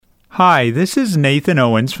Hi, this is Nathan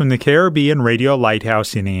Owens from the Caribbean Radio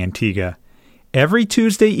Lighthouse in Antigua. Every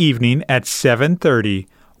Tuesday evening at 7:30,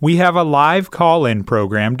 we have a live call-in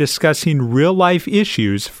program discussing real-life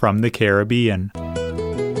issues from the Caribbean.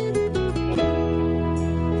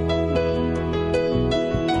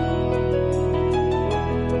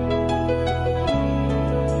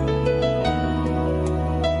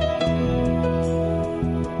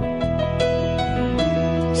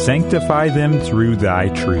 Sanctify them through thy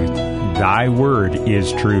truth. Thy word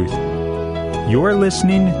is truth. You're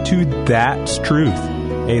listening to That's Truth,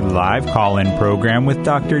 a live call-in program with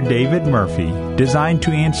Dr. David Murphy, designed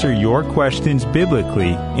to answer your questions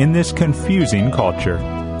biblically in this confusing culture.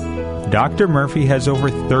 Dr. Murphy has over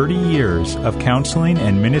 30 years of counseling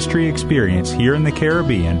and ministry experience here in the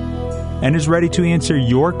Caribbean and is ready to answer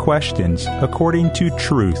your questions according to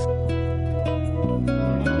truth.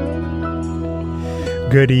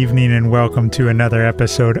 Good evening and welcome to another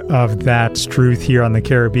episode of That's Truth here on the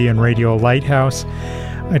Caribbean Radio Lighthouse.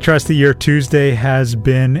 I trust that your Tuesday has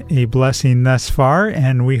been a blessing thus far,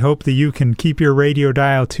 and we hope that you can keep your radio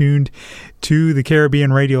dial tuned to the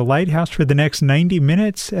Caribbean Radio Lighthouse for the next 90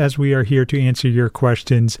 minutes as we are here to answer your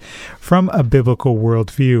questions from a biblical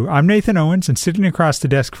worldview. I'm Nathan Owens, and sitting across the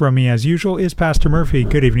desk from me as usual is Pastor Murphy.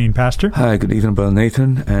 Good evening, Pastor. Hi, good evening, Brother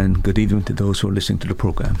Nathan, and good evening to those who are listening to the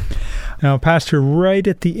program. Now, Pastor, right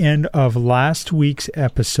at the end of last week's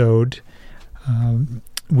episode,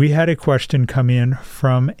 we had a question come in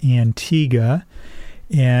from Antigua,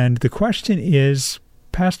 and the question is,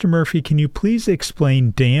 Pastor Murphy, can you please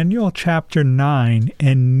explain Daniel chapter 9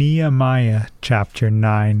 and Nehemiah chapter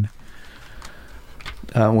 9?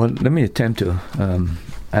 Well, let me attempt to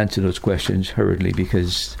answer those questions hurriedly,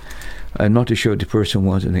 because I'm not too sure the person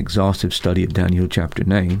wants an exhaustive study of Daniel chapter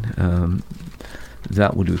 9.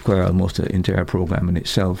 That would require almost an entire program in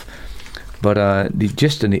itself. But the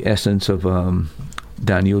gist and the essence of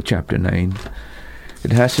Daniel chapter 9,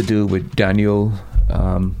 it has to do with Daniel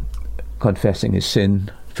confessing his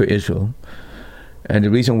sin for Israel. And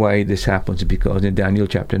the reason why this happens is because in Daniel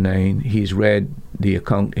chapter 9, he's read the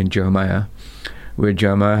account in Jeremiah, where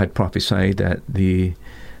Jeremiah had prophesied that the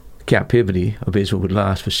captivity of Israel would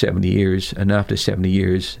last for 70 years, and after 70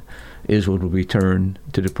 years, Israel would return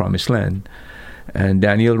to the promised land. And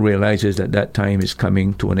Daniel realizes that that time is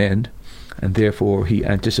coming to an end, and therefore he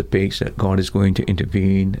anticipates that God is going to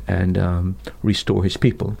intervene and restore his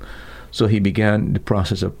people. So he began the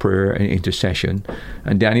process of prayer and intercession.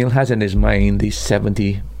 And Daniel has in his mind these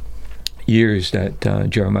 70 years that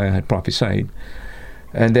Jeremiah had prophesied.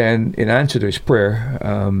 And then in answer to his prayer,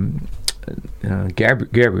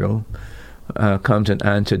 Gabriel comes and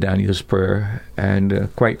answers Daniel's prayer. And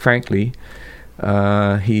quite frankly,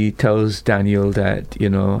 he tells Daniel that,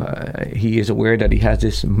 he is aware that he has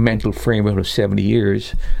this mental framework of 70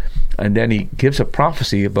 years. And then he gives a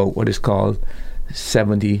prophecy about what is called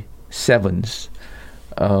 70 sevens.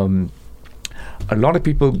 A lot of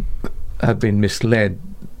people have been misled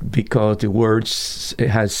because the words, it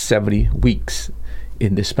has 70 weeks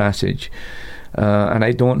in this passage. And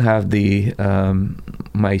I don't have the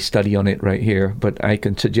my study on it right here, but I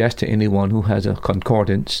can suggest to anyone who has a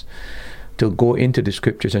concordance to go into the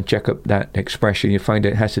scriptures and check up that expression. You find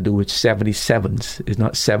that it has to do with 77s. It's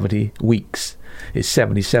not 70 weeks. It's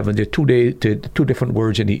 77. They're two different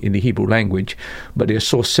words in the Hebrew language, but they're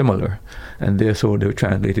so similar, and therefore they're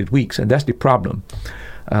translated weeks. And that's the problem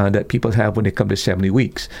that people have when they come to 70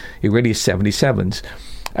 weeks. It really is 77s.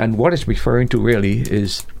 And what it's referring to really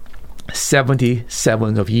is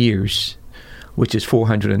 77 of years, which is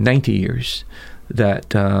 490 years, that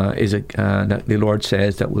that the Lord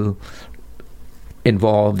says that will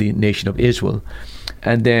involve the nation of Israel.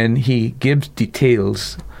 And then he gives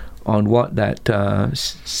details on what that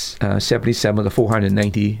 77 to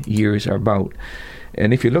 490 years are about.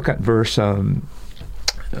 And if you look at verse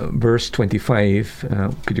 25,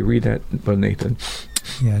 could you read that, Brother Nathan?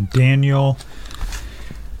 Yeah, Daniel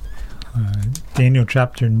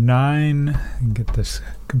chapter 9, and get this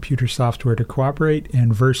computer software to cooperate,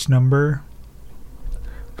 and verse number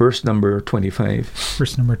 25.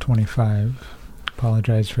 Verse number 25.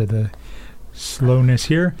 Apologize for the slowness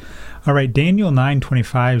here. All right, Daniel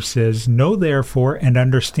 9:25 says, "Know therefore and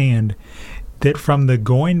understand that from the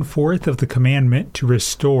going forth of the commandment to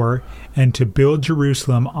restore and to build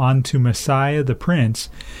Jerusalem unto Messiah the Prince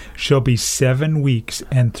shall be 7 weeks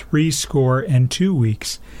and 62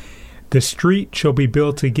 weeks. The street shall be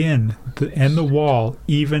built again, and the wall,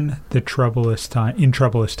 even in troublous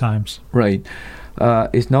times." Right.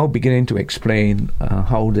 It's now beginning to explain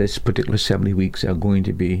how this particular 70 weeks are going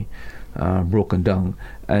to be broken down.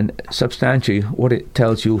 And substantially, what it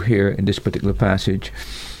tells you here in this particular passage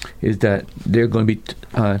is that there are going to be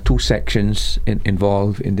two sections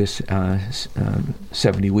involved in this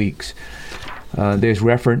 70 weeks. There's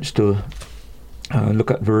reference to,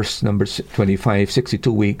 look at verse number 25,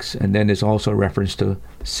 62 weeks, and then there's also reference to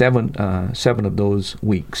seven of those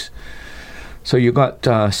weeks. So you got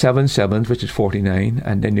 7 sevens, which is 49,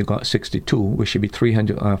 and then you got 62, which should be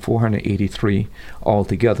 483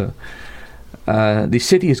 altogether. The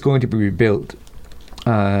city is going to be rebuilt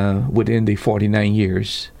within the 49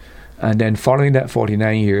 years. And then following that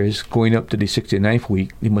 49 years, going up to the 69th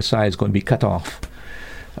week, the Messiah is going to be cut off.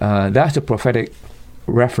 That's a prophetic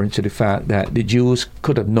reference to the fact that the Jews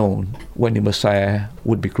could have known when the Messiah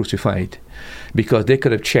would be crucified, because they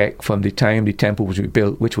could have checked from the time the temple was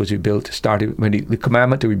rebuilt, which was rebuilt, started when the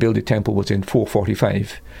commandment to rebuild the temple was in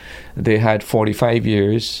 445. They had 49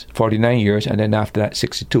 years, and then after that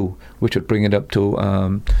 62, which would bring it up to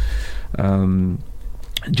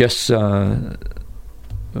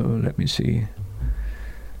let me see.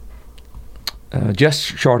 Just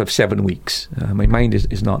short of 7 weeks. My mind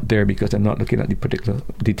is not there because I'm not looking at the particular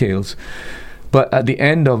details. But at the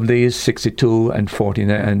end of these 62 and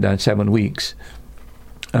 49 and 7 weeks,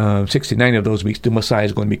 69 of those weeks, the Messiah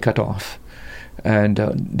is going to be cut off. And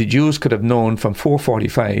the Jews could have known from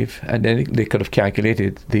 445, and then they could have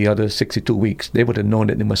calculated the other 62 weeks. They would have known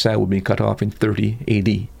that the Messiah would be cut off in 30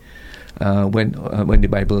 A.D. When the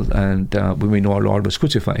Bible and when we know our Lord was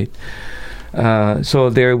crucified. So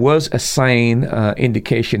there was a sign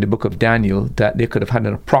indication in the book of Daniel that they could have had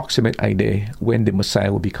an approximate idea when the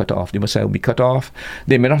Messiah would be cut off. The Messiah would be cut off.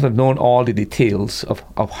 They may not have known all the details of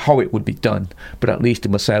how it would be done, but at least the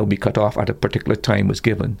Messiah would be cut off at a particular time was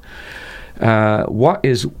given. What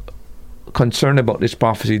is concerned about this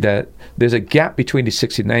prophecy, that there's a gap between the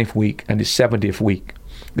 69th week and the 70th week.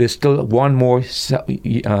 There's still one more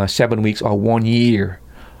 7 weeks or 1 year,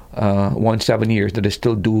 7 years that is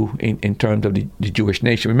still due in terms of the Jewish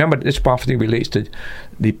nation. Remember, this prophecy relates to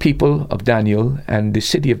the people of Daniel and the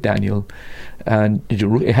city of Daniel, and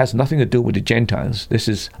it has nothing to do with the Gentiles. This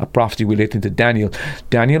is a prophecy relating to Daniel.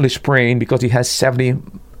 Daniel is praying because he has 70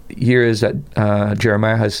 years that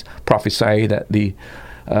Jeremiah has prophesied that the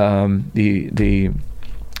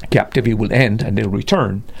captivity will end and they'll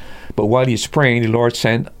return. But while he's praying, the Lord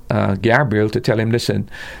sent Gabriel to tell him, listen,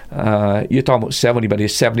 you're talking about 70, but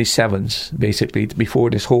it's 77s, basically, before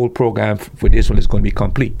this whole program with Israel is going to be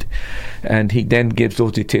complete. And he then gives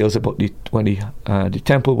those details about when the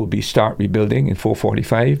temple will start rebuilding in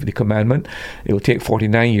 445, the commandment. It will take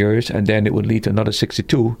 49 years, and then it will lead to another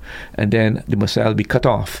 62, and then the Messiah will be cut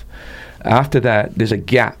off. After that, there's a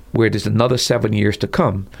gap where there's another 7 years to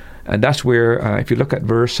come. And that's where, if you look at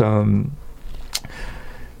verse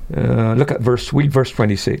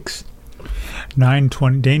 26.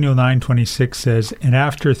 Daniel 9:26 says, "And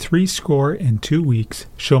after 62 weeks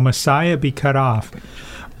shall Messiah be cut off,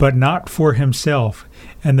 but not for himself.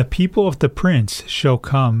 And the people of the prince shall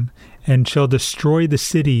come, and shall destroy the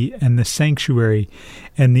city and the sanctuary,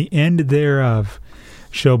 and the end thereof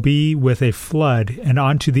shall be with a flood, and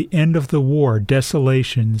unto the end of the war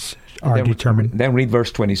desolations are determined." Then read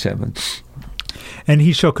verse 27. "And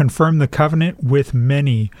he shall confirm the covenant with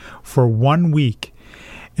many for 1 week.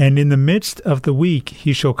 And in the midst of the week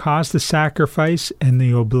he shall cause the sacrifice and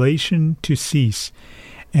the oblation to cease.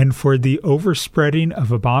 And for the overspreading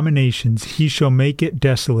of abominations he shall make it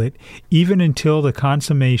desolate, even until the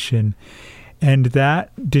consummation. And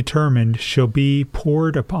that determined shall be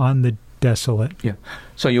poured upon the desolate." Yeah.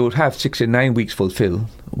 So you would have 69 weeks fulfilled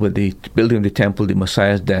with the building of the temple, the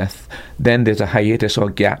Messiah's death. Then there's a hiatus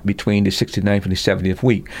or gap between the 69th and the 70th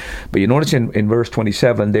week. But you notice in verse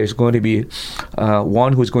 27, there's going to be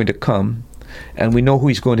one who's going to come, and we know who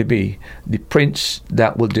he's going to be. The prince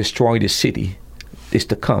that will destroy the city is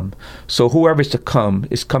to come. So whoever is to come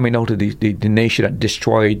is coming out of the nation that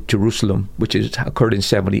destroyed Jerusalem, which occurred in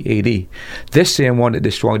 70 AD. This same one that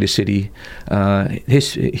destroyed the city,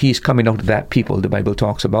 he's coming out of that people. The Bible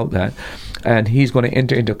talks about that. And he's going to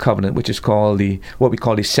enter into a covenant, which is called what we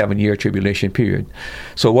call the 7-year tribulation period.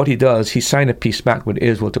 So what he does, he signed a peace pact with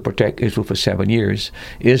Israel to protect Israel for 7 years.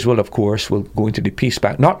 Israel, of course, will go into the peace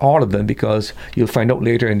pact. Not all of them, because you'll find out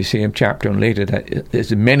later in the same chapter and later that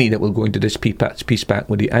there's many that will go into this peace pact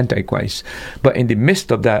with the Antichrist. But in the midst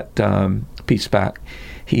of that peace pact,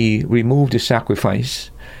 he removed the sacrifice,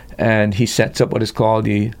 and he sets up what is called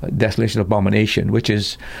the desolation abomination, which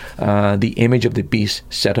is the image of the beast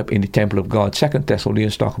set up in the temple of God. 2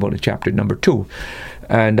 Thessalonians talk about in chapter number 2.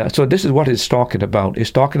 And so this is what it's talking about.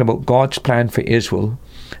 It's talking about God's plan for Israel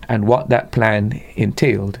and what that plan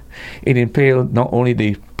entailed. It entailed not only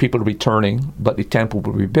the people returning, but the temple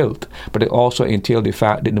will be rebuilt. But it also entailed the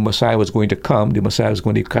fact that the Messiah was going to come, the Messiah was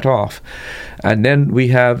going to be cut off. And then we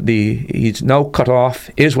have he's now cut off,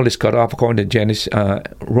 Israel is cut off according to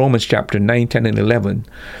Romans chapter 9, 10, and 11.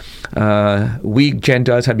 We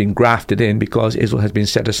Gentiles have been grafted in because Israel has been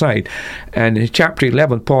set aside. And in chapter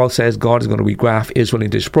 11, Paul says God is going to regraft Israel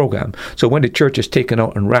into his program. So when the church is taken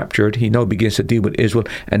out and raptured, he now begins to deal with Israel.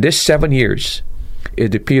 And this 7 years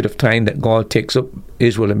is the period of time that God takes up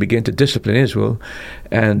Israel and begins to discipline Israel.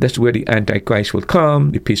 And that's where the Antichrist will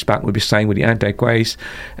come. The peace pact will be signed with the Antichrist.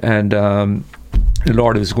 And the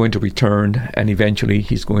Lord is going to return, and eventually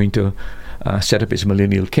he's going to set up his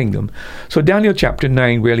millennial kingdom. So Daniel chapter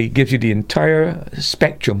 9 really gives you the entire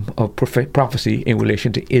spectrum of prophecy in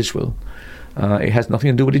relation to Israel. It has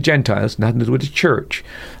nothing to do with the Gentiles, nothing to do with the church.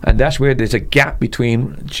 And that's where there's a gap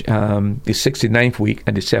between the 69th week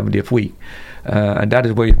and the 70th week. And that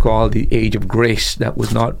is what you call the age of grace that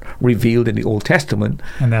was not revealed in the Old Testament.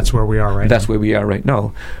 And that's where we are right now. That's where we are right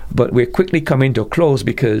now. But we're quickly coming to a close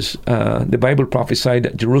because the Bible prophesied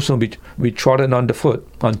that Jerusalem will be trodden underfoot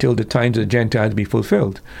until the times of the Gentiles be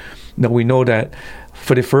fulfilled. Now we know that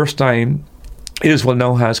for the first time, Israel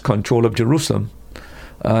now has control of Jerusalem.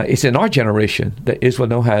 It's in our generation that Israel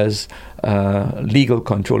now has legal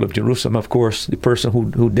control of Jerusalem. Of course, the person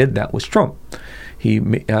who did that was Trump. He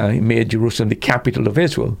made Jerusalem the capital of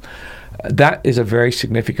Israel. That is a very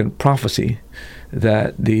significant prophecy,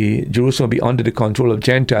 that the Jerusalem will be under the control of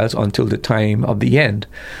Gentiles until the time of the end.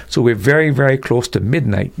 So we're very, very close to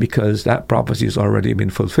midnight because that prophecy has already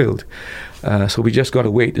been fulfilled. So we just got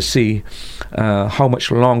to wait to see how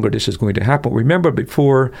much longer this is going to happen. Remember,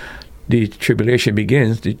 before the tribulation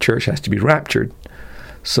begins, the church has to be raptured.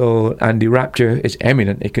 So, and the rapture is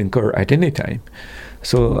imminent. It can occur at any time.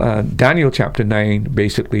 So Daniel chapter 9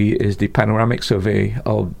 basically is the panoramic survey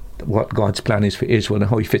of what God's plan is for Israel and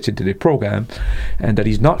how he fits into the program, and that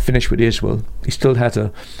he's not finished with Israel. He still has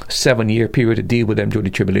a 7-year period to deal with them during the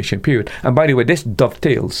tribulation period. And by the way, this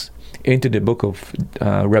dovetails into the book of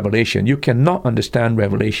Revelation. You cannot understand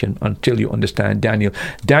Revelation until you understand Daniel.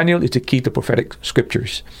 Daniel is the key to prophetic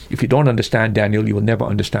scriptures. If you don't understand Daniel, you will never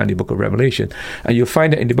understand the book of Revelation. And you'll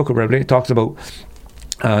find that in the book of Revelation, it talks about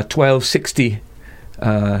 1260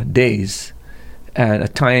 days, and a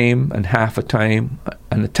time, and half a time,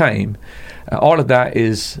 and a time. All of that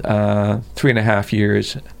is 3.5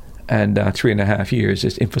 years, and 3.5 years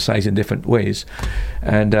is emphasized in different ways.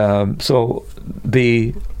 And so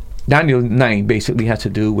the Daniel 9 basically has to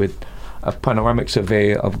do with a panoramic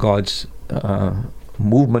survey of God's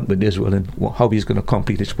movement with Israel and how he's going to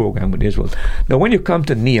complete his program with Israel. Now, when you come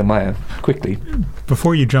to Nehemiah, quickly.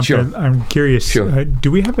 Before you jump Sure. there, I'm curious, Sure. Do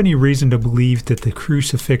we have any reason to believe that the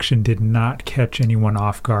crucifixion did not catch anyone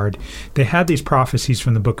off guard? They had these prophecies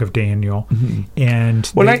from the book of Daniel,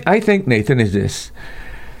 and... Well, I think, Nathan, is this.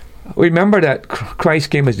 Remember that Christ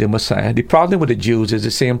came as the Messiah. The problem with the Jews is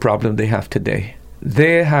the same problem they have today.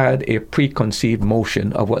 They had a preconceived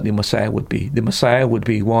notion of what the Messiah would be. The Messiah would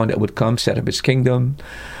be one that would come, set up his kingdom,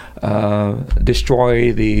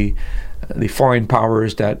 destroy the foreign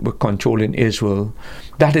powers that were controlling Israel.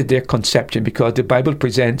 That is their conception, because the Bible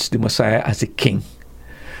presents the Messiah as a king.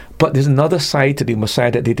 But there's another side to the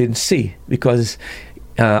Messiah that they didn't see, because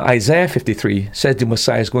Isaiah 53 says the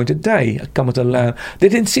Messiah is going to die, come as a lamb. They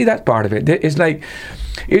didn't see that part of it. It's like,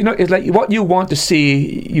 it's like what you want to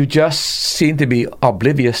see, you just seem to be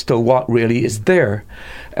oblivious to what really is there.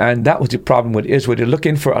 And that was the problem with Israel. They're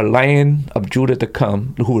looking for a Lion of Judah to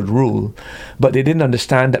come who would rule, but they didn't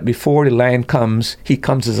understand that before the Lion comes, he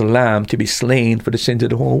comes as a lamb to be slain for the sins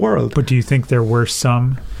of the whole world. But do you think there were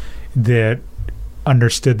some that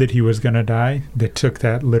understood that he was going to die, that took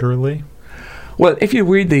that literally? Well, if you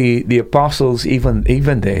read the apostles, even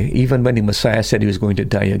when the Messiah said he was going to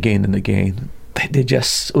die again and again, they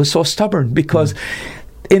just was so stubborn, because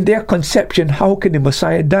in their conception, how can the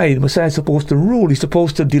Messiah die? The Messiah is supposed to rule. He's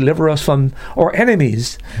supposed to deliver us from our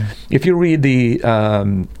enemies. If you read the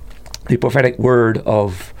prophetic word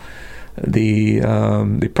of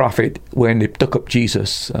the prophet when they took up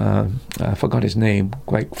Jesus, I forgot his name,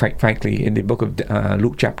 quite frankly, in the book of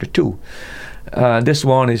Luke chapter 2. This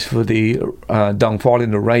one is for the downfall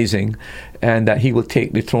and the rising, and that he will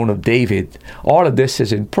take the throne of David. All of this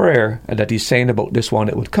is in prayer, and that he's saying about this one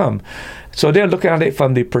that would come. So they're looking at it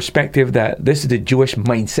from the perspective that this is the Jewish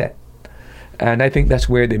mindset, and I think that's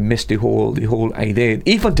where they miss the whole idea.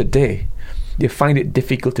 Even today, they find it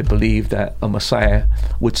difficult to believe that a Messiah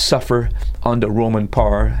would suffer under Roman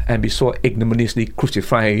power and be so ignominiously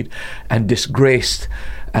crucified and disgraced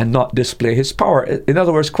and not display his power. In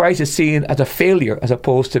other words, Christ is seen as a failure as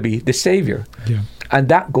opposed to be the Savior. Yeah. And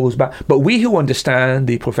that goes back. But we who understand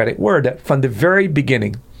the prophetic word, that from the very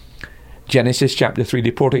beginning, Genesis chapter 3,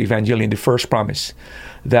 the proto-evangelion, the first promise,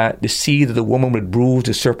 that the seed of the woman would bruise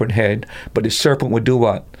the serpent's head, but the serpent would do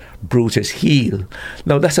what? Bruise his heel.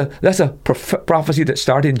 Now, that's a prophecy that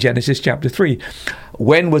started in Genesis chapter 3.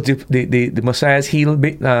 When was the Messiah's heel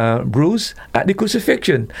bruised? At the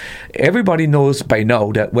crucifixion. Everybody knows by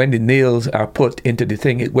now that when the nails are put into the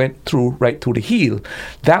thing, it went through right through the heel.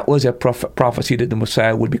 That was a prophecy that the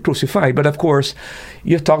Messiah would be crucified. But of course,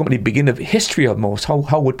 you're talking about the beginning of history almost.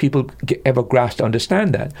 How would people ever grasp to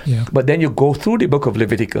understand that? Yeah. But then you go through the book of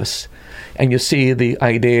Leviticus, and you see the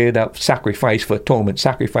idea that sacrifice for atonement,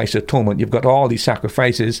 sacrifice for atonement. You've got all these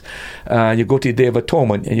sacrifices. You go to the Day of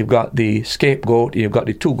Atonement, and you've got the scapegoat, you've got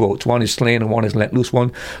the two goats. One is slain and one is let loose.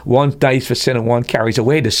 One dies for sin and one carries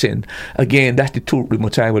away the sin. Again, that's the two the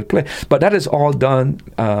Messiah will play. But that is all done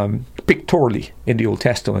pictorially in the Old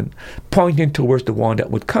Testament, pointing towards the one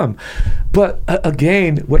that would come. But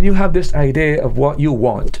again, when you have this idea of what you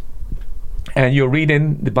want, and you're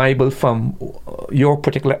reading the Bible from your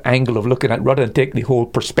particular angle of looking at, rather than take the whole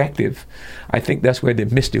perspective, I think that's where they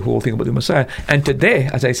miss the whole thing about the Messiah. And today,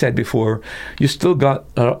 as I said before, you still got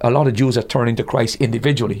a lot of Jews are turning to Christ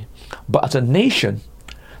individually. But as a nation,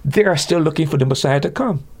 they are still looking for the Messiah to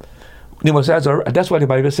come. The Messiahs are, that's why the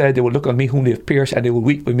Bible said they will look on me whom they have pierced, and they will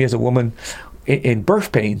weep with me as a woman in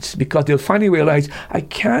birth pains, because they'll finally realize, I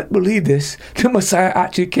can't believe this. The Messiah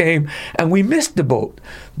actually came and we missed the boat.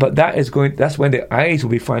 But that's when their eyes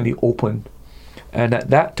will be finally opened. And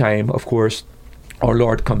at that time, of course, our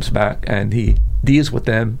Lord comes back and he deals with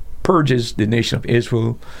them, purges the nation of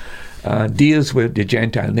Israel, deals with the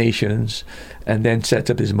Gentile nations, and then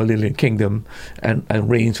sets up his millennial kingdom and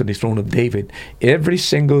reigns on the throne of David. Every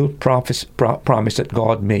single promise that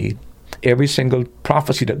God made, every single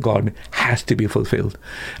prophecy that God made has to be fulfilled.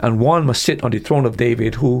 And one must sit on the throne of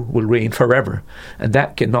David who will reign forever. And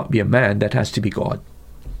that cannot be a man, that has to be God.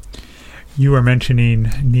 You were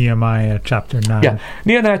mentioning Nehemiah chapter 9. Yeah,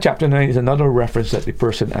 Nehemiah chapter 9 is another reference that the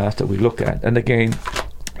person asked that we look at. And again,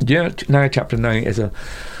 Nehemiah chapter 9 is a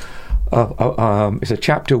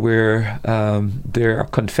chapter where they are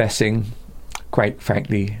confessing, quite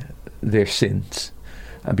frankly, their sins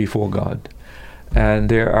before God. And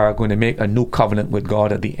they are going to make a new covenant with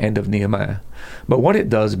God at the end of Nehemiah. But what it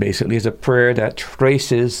does basically is a prayer that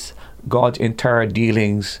traces God's entire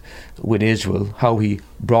dealings with Israel, how he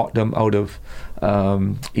brought them out of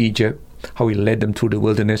Egypt, how he led them through the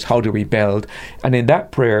wilderness, how they rebelled. And in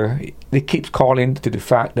that prayer, it keeps calling to the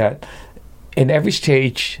fact that in every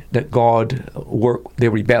stage that God worked, they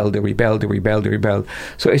rebelled.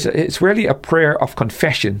 So it's really a prayer of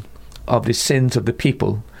confession of the sins of the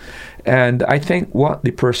people. And I think what the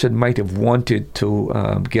person might have wanted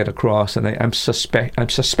to get across, and I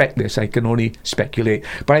suspect this, I can only speculate,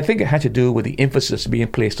 but I think it had to do with the emphasis being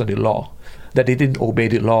placed on the law, that they didn't obey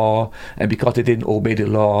the law, and because they didn't obey the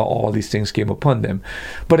law, all these things came upon them.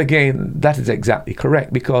 But again, that is exactly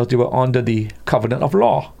correct, because they were under the covenant of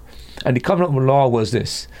law. And the covenant of law was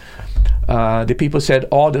this. The people said,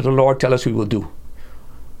 all that the Lord tells us we will do.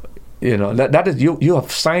 You know, that is, you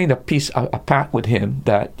have signed a pact with him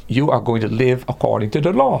that you are going to live according to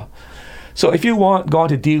the law. So if you want God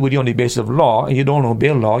to deal with you on the basis of law and you don't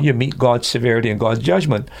obey law, you meet God's severity and God's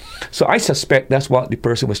judgment. So I suspect that's what the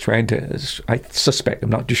person was trying to, I'm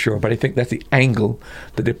not too sure, but I think that's the angle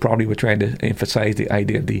that they probably were trying to emphasize, the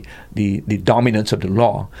idea of the dominance of the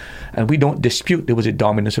law. And we don't dispute there was a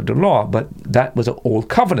dominance of the law, but that was an old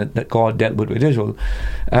covenant that God dealt with Israel.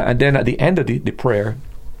 And then at the end of the prayer,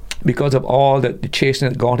 because of all the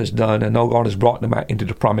chastening that God has done, and now God has brought them back into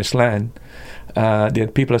the promised land,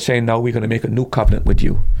 the people are saying, now we're going to make a new covenant with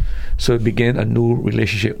you. So begin a new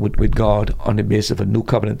relationship with God on the basis of a new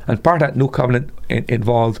covenant. And part of that new covenant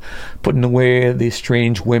involved putting away the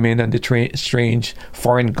strange women and the strange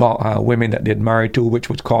foreign women that they'd married to, which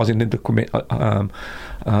was causing them to commit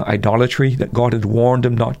idolatry that God had warned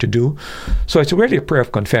them not to do. So it's really a prayer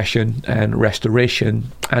of confession and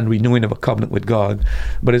restoration and renewing of a covenant with God.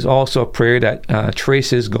 But it's also a prayer that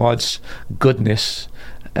traces God's goodness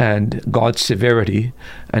and God's severity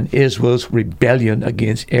and Israel's rebellion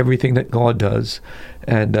against everything that God does.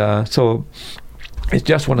 And so it's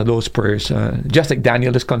just one of those prayers. Just like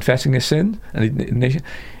Daniel is confessing his sin and the nation,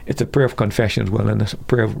 it's a prayer of confession as well, and it's a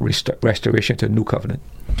prayer of restoration to a new covenant.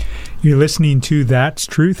 You're listening to That's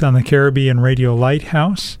Truth on the Caribbean Radio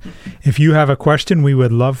Lighthouse. If you have a question, we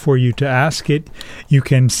would love for you to ask it. You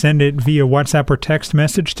can send it via WhatsApp or text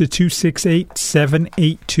message to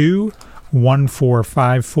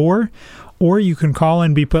 268-782-1454, or you can call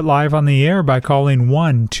and be put live on the air by calling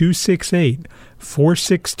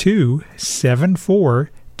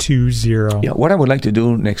 1-268-462-7420. Yeah, what I would like to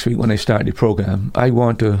do next week when I start the program, I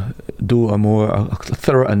want to do a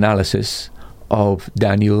thorough analysis of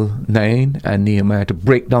Daniel 9 and Nehemiah, to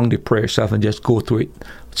break down the prayer stuff and just go through it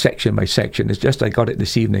section by section. It's just I got it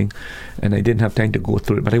this evening and I didn't have time to go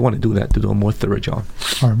through it, but I want to do that to do a more thorough job.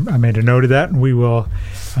 I made a note of that, and we will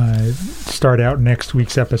start out next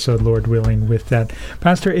week's episode, Lord willing, with that.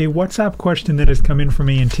 Pastor, a WhatsApp question that has come in from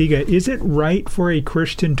Antigua: is it right for a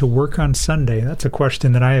Christian to work on Sunday? That's a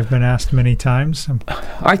question that I have been asked many times.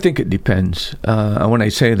 I think it depends. When I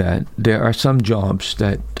say that, there are some jobs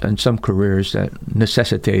and some careers that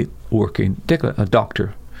necessitate working. Take a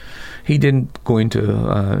doctor. He didn't go into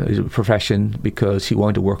his profession because he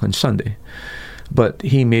wanted to work on Sunday, but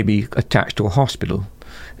he may be attached to a hospital,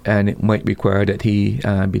 and it might require that he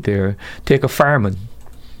be there. Take a fireman.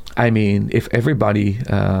 I mean, if everybody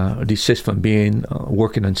desists from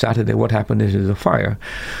working on Saturday, what happens is there's a fire.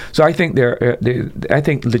 So I think I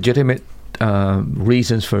think legitimate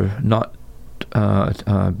reasons for not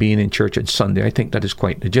being in church on Sunday, I think that is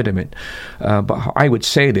quite legitimate. But I would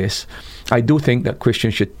say this: I do think that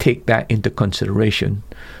Christians should take that into consideration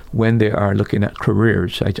when they are looking at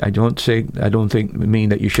careers. I don't mean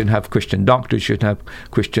that you shouldn't have Christian doctors. You should have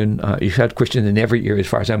Christians in every area, as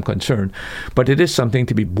far as I'm concerned. But it is something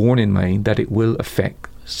to be borne in mind that it will affect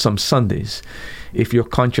some Sundays. If your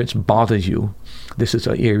conscience bothers you, this is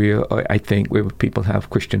an area, I think, where people have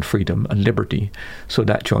Christian freedom and liberty, so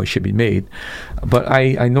that choice should be made. But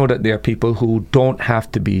I know that there are people who don't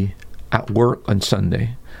have to be at work on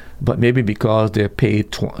Sunday, but maybe because they're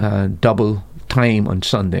paid double time on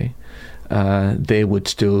Sunday, they would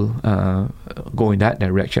still go in that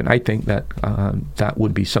direction. I think that that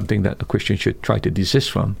would be something that a Christian should try to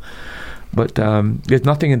desist from. But there's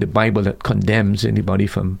nothing in the Bible that condemns anybody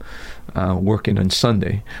from working on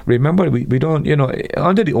Sunday. Remember, we don't,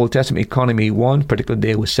 under the Old Testament economy, one particular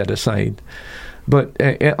day was set aside. But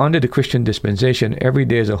under the Christian dispensation, every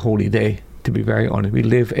day is a holy day, to be very honest. We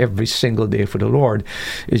live every single day for the Lord.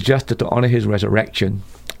 It's just that to honor His resurrection,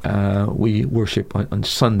 we worship on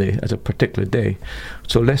Sunday as a particular day.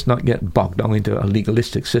 So let's not get bogged down into a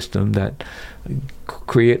legalistic system that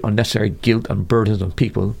create unnecessary guilt and burdens on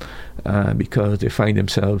people because they find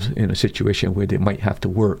themselves in a situation where they might have to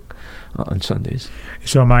work on Sundays.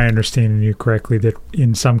 So am I understanding you correctly that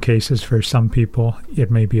in some cases for some people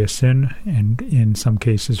it may be a sin, and in some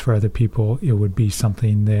cases for other people it would be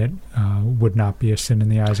something that would not be a sin in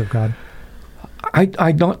the eyes of God?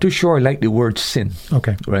 I'm not too sure I like the word sin.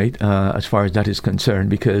 Okay. Right? As far as that is concerned,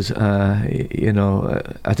 because,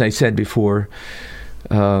 as I said before,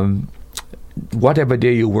 whatever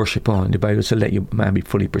day you worship on, the Bible says, let your man be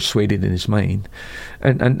fully persuaded in his mind.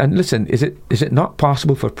 And listen, is it not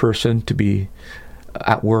possible for a person to be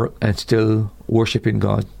at work and still worshiping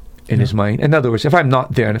God in his mind? In other words, if I'm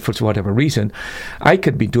not there for whatever reason, I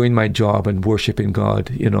could be doing my job and worshiping God,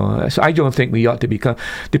 So I don't think we ought to become...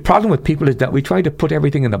 The problem with people is that we try to put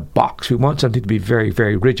everything in a box. We want something to be very,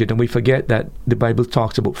 very rigid, and we forget that the Bible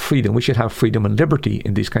talks about freedom. We should have freedom and liberty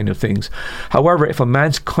in these kind of things. However, if a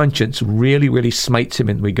man's conscience really, really smites him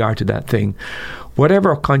in regard to that thing,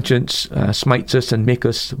 whatever our conscience smites us and make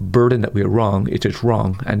us burden that we're wrong, it is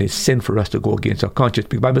wrong, and it's sin for us to go against our conscience.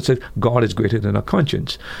 The Bible says God is greater than our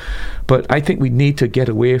conscience. But I think we need to get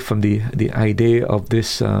away from the idea of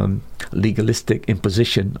this legalistic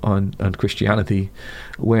imposition on Christianity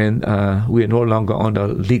when we are no longer under a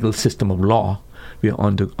legal system of law. We are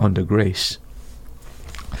under grace.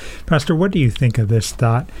 Pastor, what do you think of this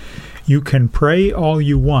thought? You can pray all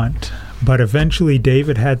you want, but eventually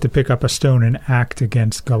David had to pick up a stone and act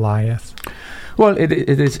against Goliath. Well, it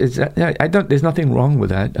is. There's nothing wrong with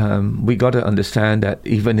that. We got to understand that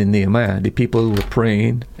even in Nehemiah, the people were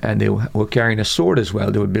praying and they were carrying a sword as well.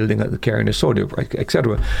 They were carrying a sword,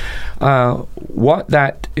 etc. What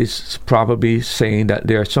that is probably saying that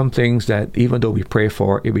there are some things that even though we pray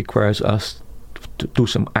for, it requires us to do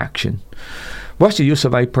some action. What's the use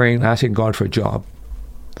of I praying, asking God for a job,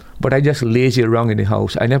 but I just lazy around in the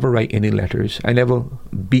house? I never write any letters. I never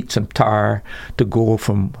beat some tar to go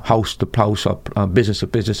from house to house or business to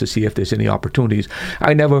business to see if there's any opportunities.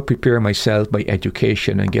 I never prepare myself by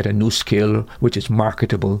education and get a new skill which is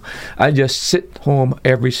marketable. I just sit home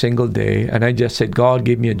every single day and I just said, God,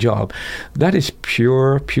 give me a job. That is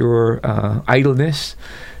pure idleness,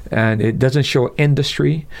 and it doesn't show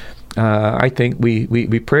industry. I think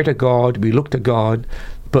we pray to God, we look to God,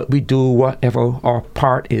 but we do whatever our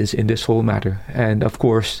part is in this whole matter. And of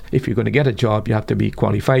course, if you're going to get a job, you have to be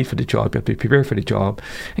qualified for the job, you have to be prepared for the job,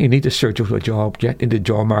 and you need to search for a job, get in the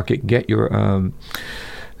job market, get your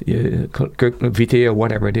vitae or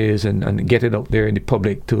whatever it is, and get it out there in the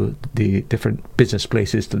public to the different business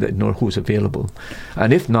places to let know who's available.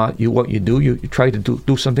 And if not, you try to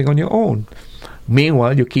do something on your own.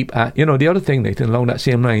 Meanwhile, you keep at, the other thing, Nathan, along that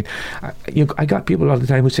same line, I got people all the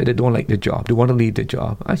time who say they don't like the job, they want to leave the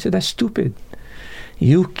job. I said, that's stupid.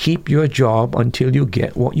 You keep your job until you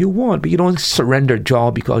get what you want, but you don't surrender a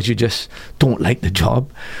job because you just don't like the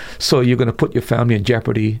job. So you're going to put your family in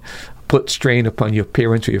jeopardy, put strain upon your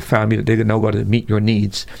parents or your family that they're now going to meet your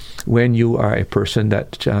needs, when you are a person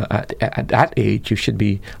that at that age you should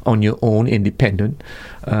be on your own, independent.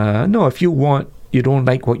 No, if you don't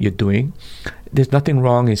like what you're doing, there's nothing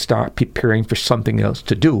wrong in start preparing for something else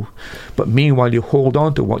to do. But meanwhile, you hold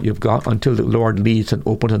on to what you've got until the Lord leads and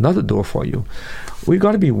opens another door for you. We've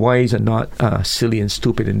got to be wise and not silly and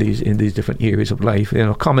stupid in these different areas of life.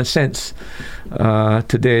 Common sense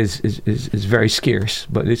today is very scarce,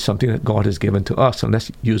 but it's something that God has given to us. And let's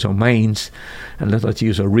use our minds and let's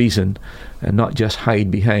use our reason and not just hide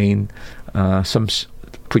behind some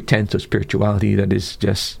pretense of spirituality that is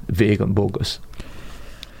just vague and bogus.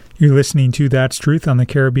 You're listening to That's Truth on the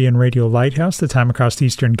Caribbean Radio Lighthouse. The time across the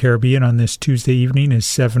Eastern Caribbean on this Tuesday evening is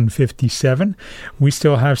 7:57. We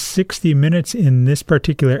still have 60 minutes in this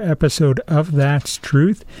particular episode of That's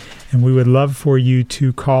Truth, and we would love for you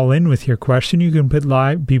to call in with your question. You can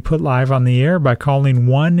be put live on the air by calling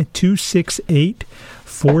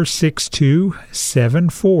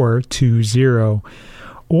 1-268-462-7420.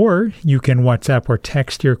 Or you can WhatsApp or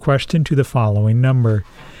text your question to the following number,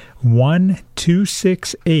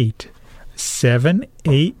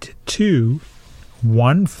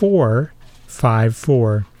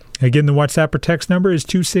 1-268-782-1454. Again, the WhatsApp or text number is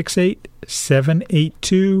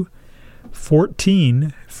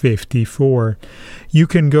 268-782-1454. You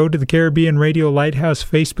can go to the Caribbean Radio Lighthouse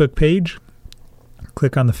Facebook page,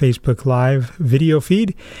 click on the Facebook Live video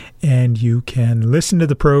feed, and you can listen to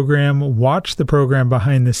the program, watch the program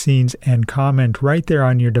behind the scenes, and comment right there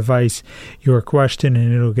on your device your question,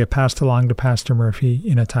 and it'll get passed along to Pastor Murphy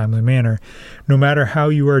in a timely manner. No matter how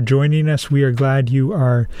you are joining us, we are glad you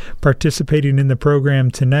are participating in the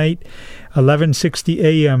program tonight. 1160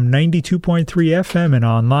 AM, 92.3 FM, and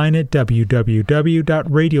online at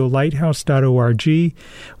www.radiolighthouse.org.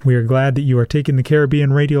 We are glad that you are taking the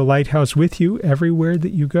Caribbean Radio Lighthouse with you everywhere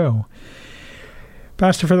that you go.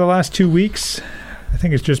 Pastor, for the last 2 weeks, I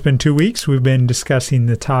think it's just been 2 weeks, we've been discussing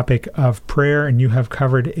the topic of prayer, and you have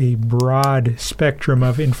covered a broad spectrum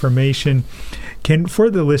of information. For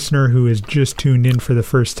the listener who is just tuned in for the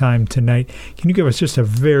first time tonight, can you give us just a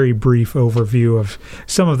very brief overview of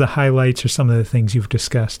some of the highlights or some of the things you've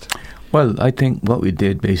discussed? Well, I think what we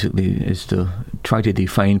did basically is to try to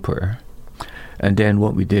define prayer. And then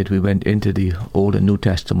what we did, we went into the Old and New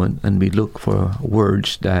Testament and we looked for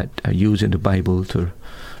words that are used in the Bible to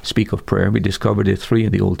speak of prayer. We discovered there 3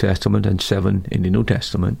 in the Old Testament and 7 in the New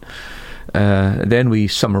Testament. Then we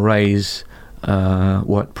summarize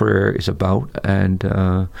what prayer is about, and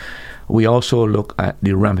we also look at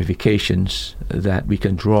the ramifications that we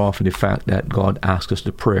can draw from the fact that God asks us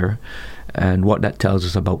to pray and what that tells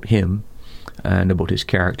us about Him and about His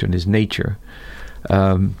character and His nature.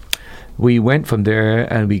 We went from there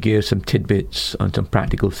and we gave some tidbits on some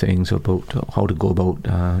practical things about how to go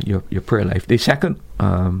about your prayer life. The second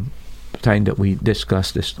time that we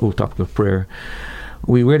discussed this whole topic of prayer,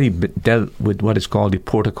 we really dealt with what is called the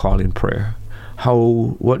protocol in prayer.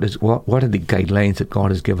 What are the guidelines that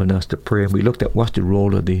God has given us to pray? We looked at what's the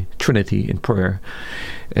role of the Trinity in prayer,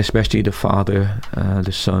 especially the Father,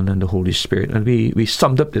 the Son, and the Holy Spirit. And we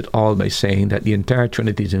summed up it all by saying that the entire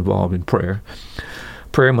Trinity is involved in prayer.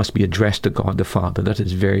 Prayer must be addressed to God the Father. That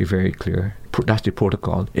is very, very clear. That's the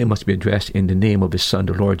protocol. It must be addressed in the name of His Son,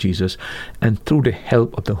 the Lord Jesus, and through the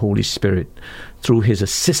help of the Holy Spirit, through His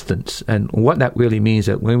assistance. And what that really means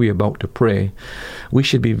that when we're about to pray, we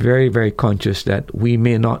should be very, very conscious that we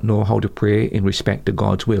may not know how to pray in respect to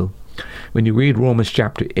God's will. When you read Romans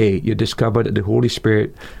chapter 8, you discover that the Holy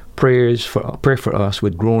Spirit pray for us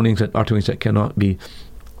with groanings and utterings that cannot be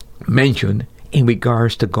mentioned in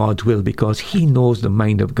regards to God's will, because He knows the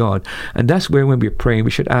mind of God. And that's where when we're praying, we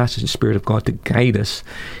should ask the Spirit of God to guide us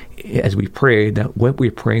as we pray, that when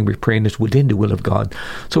we're praying this within the will of God.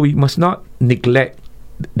 So we must not neglect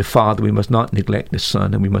the Father, we must not neglect the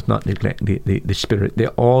Son, and we must not neglect the Spirit.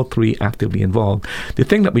 They're all 3 actively involved. The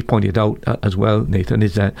thing that we pointed out as well, Nathan,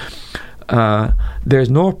 is that there's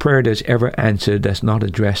no prayer that's ever answered that's not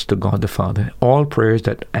addressed to God the Father. All prayers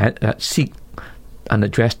that seek and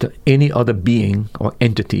addressed to any other being or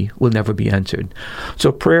entity will never be answered.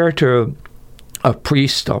 So prayer to a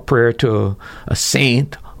priest, or prayer to a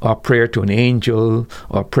saint, or prayer to an angel,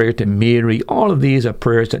 or prayer to Mary, all of these are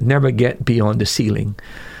prayers that never get beyond the ceiling.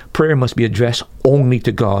 Prayer must be addressed only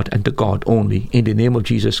to God and to God only, in the name of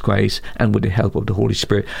Jesus Christ and with the help of the Holy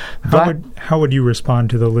Spirit. How would you respond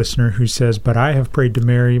to the listener who says, but I have prayed to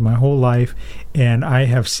Mary my whole life, and I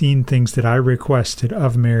have seen things that I requested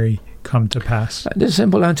of Mary come to pass? There's a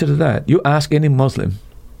simple answer to that. You ask any Muslim,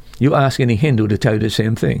 you ask any Hindu to tell you the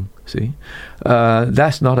same thing. See,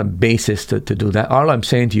 that's not a basis to do that. All I'm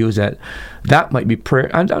saying to you is that might be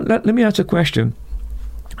prayer. And let me ask a question.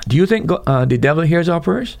 Do you think the devil hears our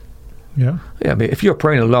prayers? Yeah. Yeah, I mean, if you're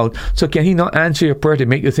praying aloud, so can he not answer your prayer to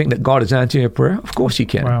make you think that God is answering your prayer? Of course he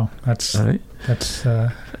can. Wow, that's right?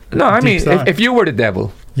 No, I mean, if you were the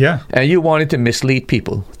devil, yeah, and you wanted to mislead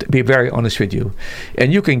people, to be very honest with you,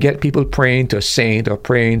 and you can get people praying to a saint, or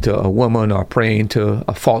praying to a woman, or praying to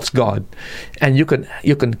a false god, and you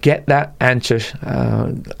can get that answered,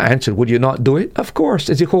 would you not do it? Of course.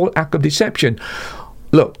 It's a whole act of deception.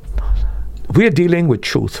 Look, we're dealing with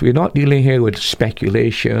truth. We're not dealing here with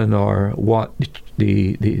speculation or how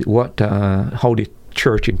the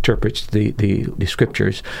church interprets the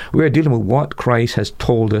scriptures. We're dealing with what Christ has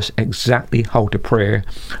told us exactly how to pray,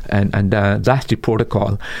 and that's the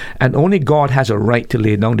protocol. And only God has a right to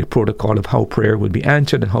lay down the protocol of how prayer will be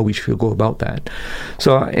answered and how we should go about that.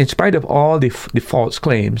 So, in spite of all the false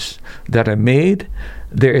claims that are made,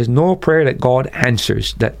 there is no prayer that God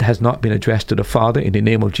answers that has not been addressed to the Father in the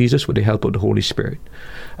name of Jesus with the help of the Holy Spirit.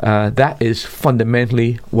 That is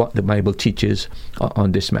fundamentally what the Bible teaches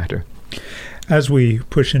on this matter. As we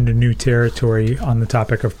push into new territory on the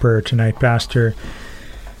topic of prayer tonight, Pastor,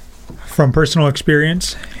 from personal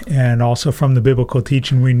experience and also from the biblical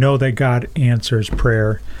teaching, we know that God answers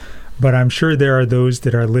prayer. But I'm sure there are those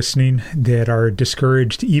that are listening that are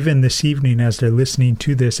discouraged even this evening as they're listening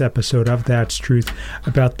to this episode of That's Truth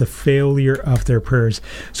about the failure of their prayers.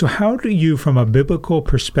 So how do you, from a biblical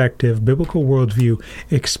perspective, biblical worldview,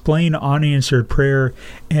 explain unanswered prayer,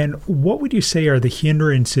 and what would you say are the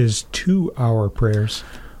hindrances to our prayers?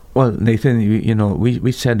 Well, Nathan,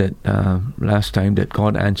 we said that last time that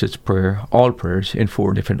God answers prayer, all prayers, in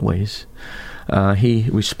 4 different ways. He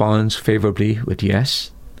responds favorably with yes.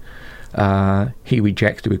 He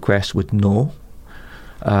rejects the request with no.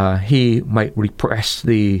 He might repress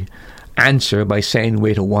the answer by saying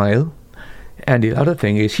wait a while. And the other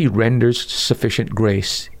thing is he renders sufficient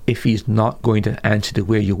grace. If he's not going to answer the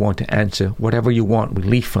way you want to answer, whatever you want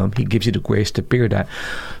relief from, he gives you the grace to bear that.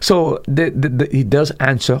 So he does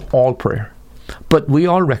answer all prayer. But we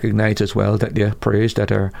all recognize as well that there are prayers that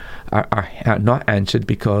are not answered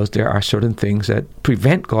because there are certain things that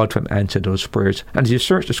prevent God from answering those prayers. And as you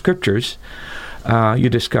search the scriptures, you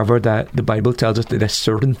discover that the Bible tells us that there are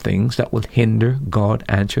certain things that will hinder God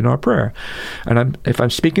answering our prayer. And if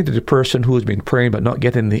I'm speaking to the person who has been praying but not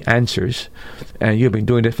getting the answers, and you've been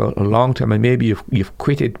doing it for a long time, and maybe you've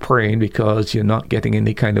quitted praying because you're not getting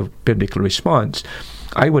any kind of biblical response,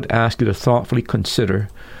 I would ask you to thoughtfully consider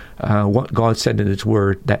what God said in His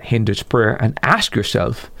Word that hinders prayer, and ask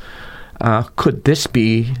yourself, could this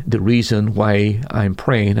be the reason why I'm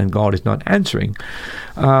praying and God is not answering?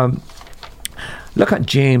 Look at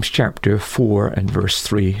James chapter 4 and verse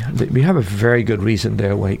 3. We have a very good reason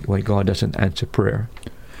there why God doesn't answer prayer.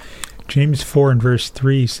 James 4 and verse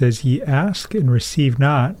 3 says, Ye ask and receive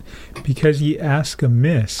not, because ye ask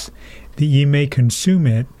amiss, that ye may consume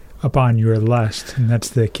it upon your lust. And that's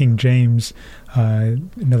the King James.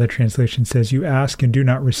 Another translation says, You ask and do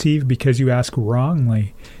not receive, because you ask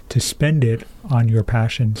wrongly to spend it on your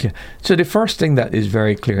passions. Yeah. So the first thing that is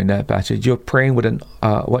very clear in that passage, you're praying with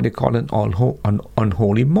what they call an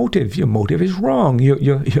unholy motive. Your motive is wrong.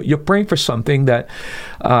 You're praying for something that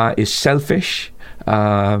is selfish.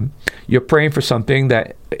 You're praying for something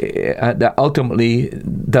that ultimately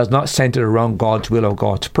does not center around God's will or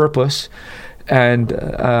God's purpose. And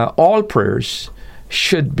all prayers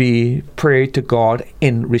should be prayed to God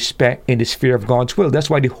in respect, in the sphere of God's will. That's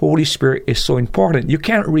why the Holy Spirit is so important. You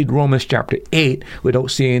can't read Romans chapter 8 without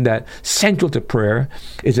seeing that central to prayer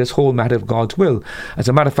is this whole matter of God's will. As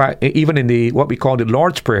a matter of fact, even in what we call the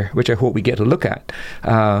Lord's Prayer, which I hope we get to look at,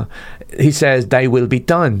 he says, Thy will be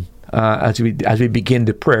done. As we begin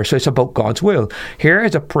the prayer. So it's about God's will. Here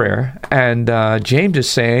is a prayer, and James is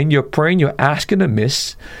saying you're praying, you're asking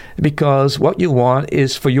amiss, because what you want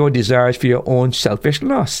is for your desires, for your own selfish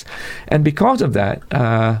lusts. And because of that,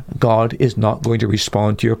 God is not going to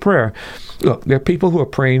respond to your prayer. Look, there are people who are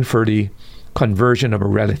praying for the conversion of a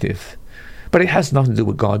relative, but it has nothing to do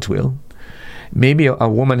with God's will. Maybe a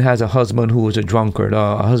woman has a husband who is a drunkard,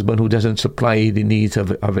 or a husband who doesn't supply the needs of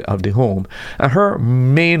the home. And her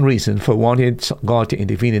main reason for wanting God to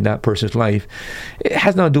intervene in that person's life, it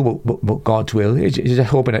has nothing to do with God's will. It's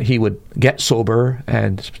just hoping that he would get sober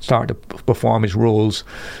and start to perform his roles,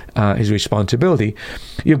 his responsibility.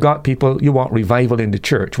 You've got people, you want revival in the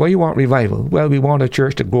church. Well, you want revival. Well, we want a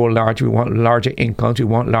church to grow larger. We want larger incomes. We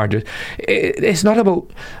want larger. It's not about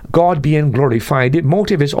God being glorified. The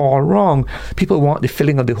motive is all wrong. People want the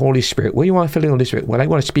filling of the Holy Spirit. Well, you want filling of the Spirit? Well, I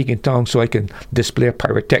want to speak in tongues so I can display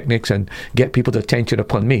pyrotechnics and get people's attention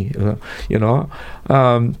upon me.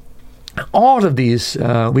 All of these,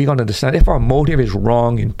 we got to understand, if our motive is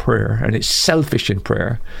wrong in prayer and it's selfish in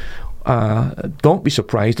prayer, don't be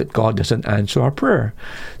surprised that God doesn't answer our prayer.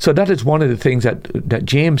 So that is one of the things that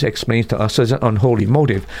James explains to us as an unholy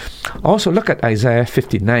motive. Also, look at Isaiah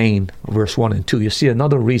 59, verse 1 and 2. You see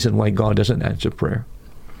another reason why God doesn't answer prayer.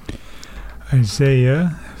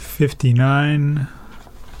 Isaiah 59,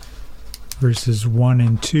 verses 1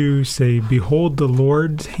 and 2 say, Behold, the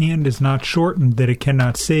Lord's hand is not shortened that it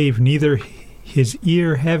cannot save, neither his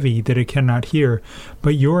ear heavy that it cannot hear.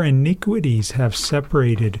 But your iniquities have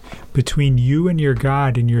separated between you and your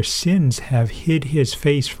God, and your sins have hid his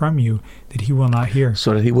face from you, that he will not hear.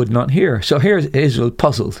 So that he would not hear. So here's Israel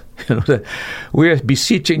puzzled. We're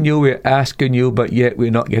beseeching you, we're asking you, but yet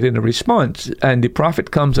we're not getting a response. And the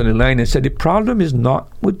prophet comes on the line and said, the problem is not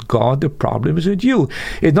with God, the problem is with you.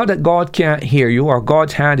 It's not that God can't hear you, or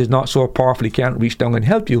God's hand is not so powerful he can't reach down and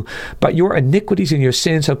help you, but your iniquities and your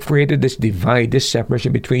sins have created this divide, this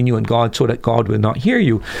separation between you and God, so that God will not hear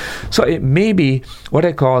you. So it may be what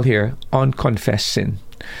I call here unconfessed sin.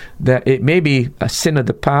 That it may be a sin of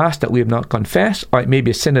the past that we have not confessed, or it may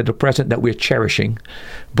be a sin of the present that we're cherishing.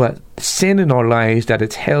 But sin in our lives that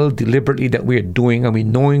it's held deliberately that we're doing, and we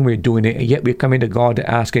knowing we're doing it, and yet we're coming to God to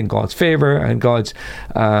ask in God's favor and God's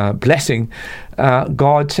blessing.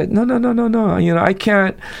 God said, no.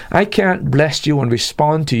 I can't bless you and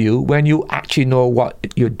respond to you when you actually know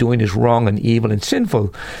what you're doing is wrong and evil and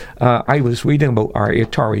sinful. I was reading about R.A.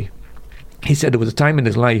 Torrey. He said there was a time in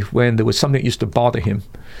his life when there was something that used to bother him.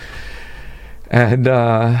 And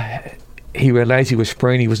he realized he was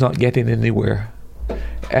praying, he was not getting anywhere.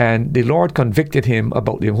 And the Lord convicted him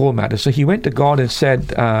about the whole matter. So he went to God and said,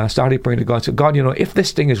 started praying to God, said, God, if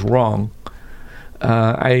this thing is wrong,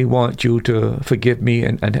 I want you to forgive me.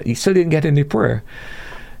 And he still didn't get any prayer.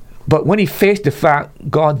 But when he faced the fact,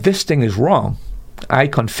 God, this thing is wrong, I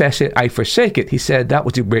confess it, I forsake it, he said that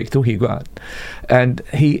was the breakthrough he got. And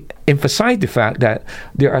he emphasized the fact that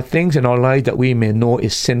there are things in our lives that we may know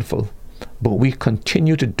is sinful, but we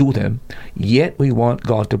continue to do them, yet we want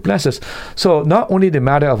God to bless us. So not only the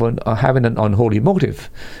matter of having an unholy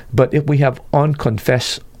motive, but if we have known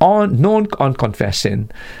unconfessed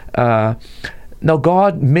sin, now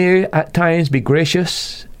God may at times be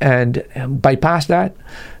gracious and bypass that,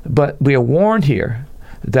 but we are warned here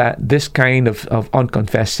that this kind of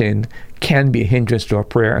unconfessed sin can be a hindrance to our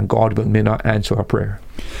prayer, and God may not answer our prayer.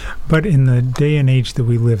 But in the day and age that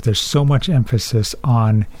we live, there's so much emphasis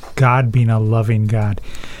on God being a loving God.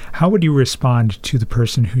 How would you respond to the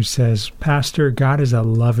person who says, Pastor, God is a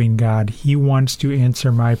loving God. He wants to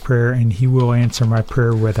answer my prayer, and he will answer my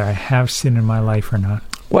prayer whether I have sin in my life or not?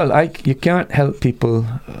 Well, you can't help people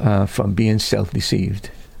from being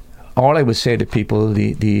self-deceived. All I would say to people,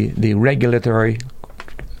 the regulatory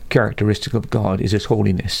characteristic of God is his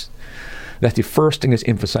holiness. That's the first thing that's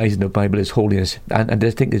emphasized in the Bible is holiness. And I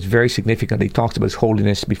think it's very significant. He talks about his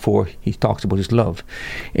holiness before he talks about his love.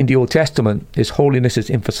 In the Old Testament, his holiness is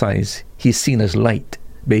emphasized. He's seen as light,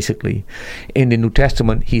 basically. In the New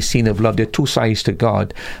Testament, he's seen as love. There are two sides to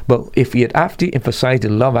God. But if we had actually emphasized the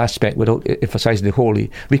love aspect without emphasizing the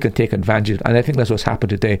holy, we can take advantage of it. And I think that's what's happened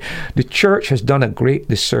today. The church has done a great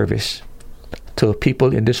disservice to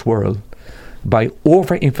people in this world by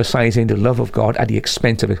overemphasizing the love of God at the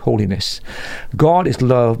expense of his holiness. God is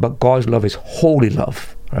love, but God's love is holy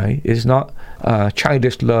love, right? It's not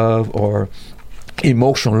childish love or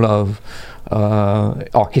emotional love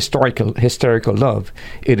or hysterical love.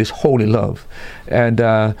 It is holy love.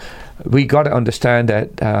 And we got to understand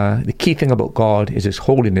that the key thing about God is his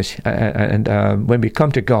holiness. And when we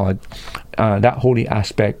come to God, that holy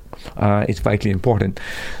aspect is vitally important.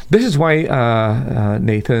 This is why,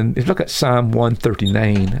 Nathan, if you look at Psalm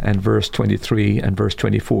 139 and verse 23 and verse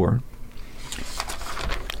 24.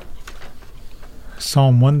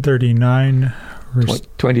 Psalm 139, verse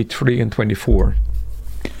 23 and 24.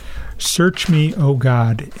 Search me, O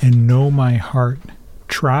God, and know my heart.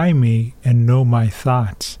 Try me and know my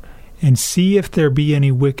thoughts, and see if there be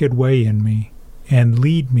any wicked way in me, and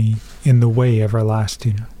lead me in the way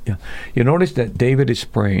everlasting. Yeah. You notice that David is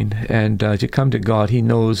praying, and as you come to God, he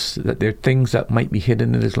knows that there are things that might be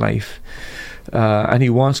hidden in his life, and he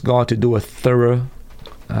wants God to do a thorough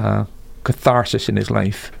catharsis in his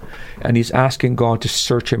life, and he's asking God to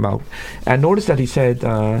search him out. And notice that he said,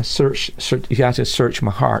 search. He has to search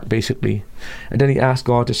my heart, basically, and then he asked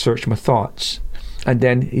God to search my thoughts. And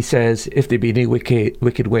then he says, if there be any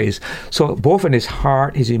wicked ways. So both in his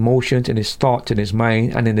heart, his emotions, and his thoughts, and his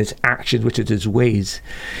mind, and in his actions, which is his ways,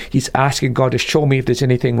 he's asking God to show me if there's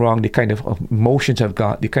anything wrong, the kind of emotions I've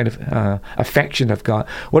got, the kind of affection I've got.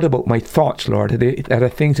 What about my thoughts, Lord? Are there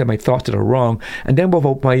things in my thoughts that are wrong? And then what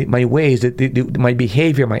about my ways, my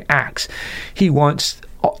behavior, my acts? He wants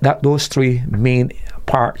those three main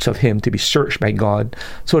parts of him to be searched by God,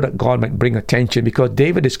 so that God might bring attention, because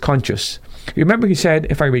David is conscious. Remember, he said,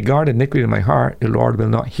 if I regard iniquity in my heart, the Lord will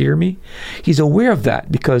not hear me. He's aware of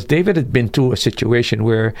that, because David had been through a situation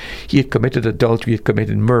where he had committed adultery, he had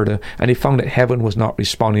committed murder, and he found that heaven was not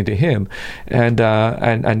responding to him. And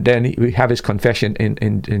then we have his confession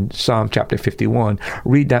in Psalm chapter 51.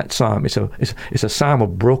 Read that psalm. It's a psalm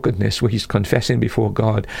of brokenness, where he's confessing before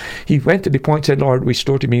God. He went to the point, said, Lord,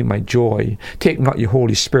 restore to me my joy. Take not your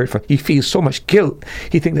Holy Spirit. For he feels so much guilt.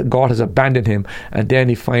 He thinks that God has abandoned him, and then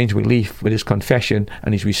he finds relief with his confession,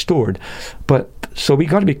 and he's restored. But so we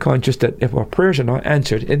got to be conscious that if our prayers are not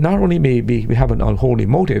answered, it not only may be we have an unholy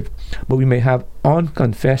motive, but we may have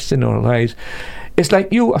unconfessed sin in our lives. It's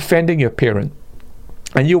like you offending your parent,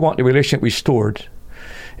 and you want the relationship restored,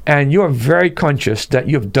 and you are very conscious that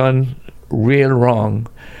you've done real wrong.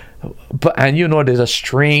 And you know there's a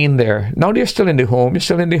strain there. Now you're still in the home, you're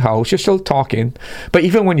still in the house, you're still talking. But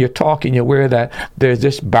even when you're talking, you're aware that there's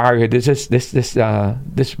this barrier, there's this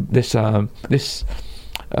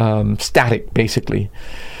static, basically.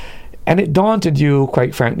 And it dawned on you,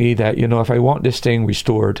 quite frankly, that, if I want this thing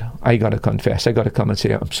restored, I got to confess. I got to come and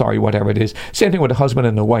say, I'm sorry, whatever it is. Same thing with a husband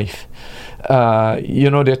and a wife. There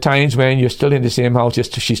are times when you're still in the same house,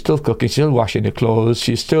 she's still cooking, she's still washing the clothes,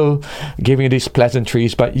 she's still giving you these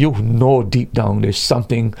pleasantries, but you know deep down there's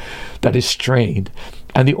something that is strained.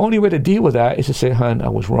 And the only way to deal with that is to say, hon, I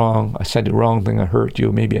was wrong. I said the wrong thing. I hurt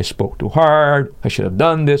you. Maybe I spoke too hard. I should have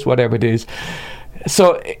done this, whatever it is.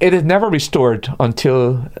 So it is never restored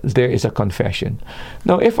until there is a confession.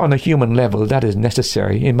 Now, if on a human level that is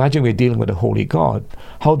necessary, imagine we're dealing with a holy God.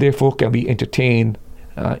 How therefore can we entertain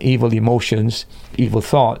evil emotions, evil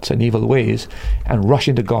thoughts, and evil ways, and rush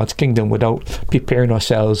into God's kingdom without preparing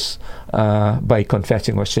ourselves by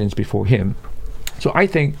confessing our sins before Him? So I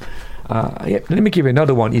think, let me give you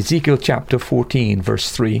another one. Ezekiel chapter 14,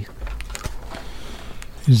 verse 3.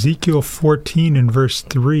 Ezekiel 14 and verse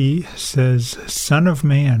 3 says, Son of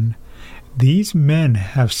man, these men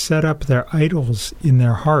have set up their idols in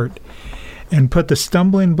their heart, and put the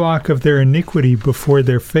stumbling block of their iniquity before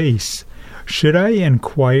their face. Should I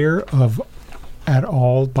inquire at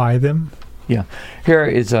all by them? Yeah. Here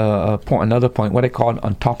is another point, what I call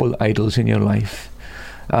untoppled idols in your life.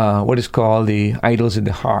 What is called the idols in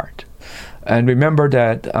the heart. And remember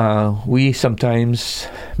that we sometimes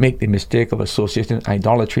make the mistake of associating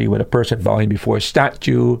idolatry with a person bowing before a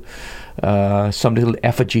statue, some little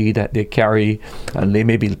effigy that they carry, and they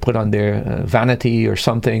maybe put on their vanity or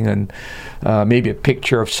something, and maybe a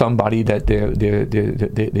picture of somebody that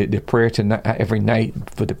they pray to every night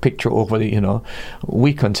for the picture over the,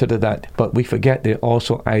 we consider that, but we forget they're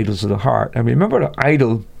also idols of the heart. And remember, the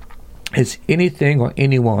idol is anything or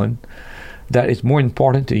anyone that is more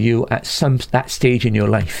important to you at that stage in your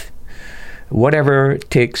life. Whatever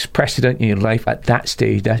takes precedent in your life at that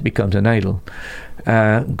stage, that becomes an idol.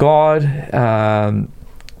 God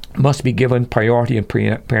must be given priority and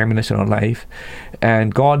preeminence in our life,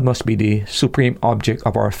 and God must be the supreme object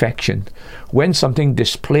of our affection. When something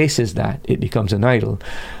displaces that, it becomes an idol.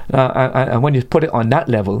 And when you put it on that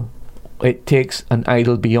level, it takes an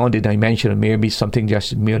idol beyond the dimension of maybe something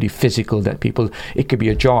just merely physical that it could be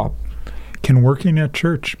a job. Can working at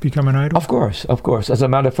church become an idol? Of course. As a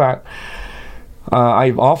matter of fact,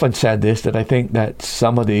 I've often said this, that I think that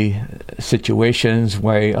some of the situations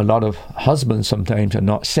where a lot of husbands sometimes are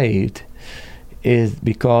not saved is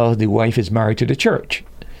because the wife is married to the church.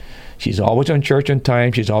 She's always on church on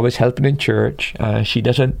time. She's always helping in church. She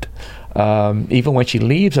doesn't, even when she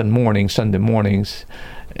leaves on Sunday mornings,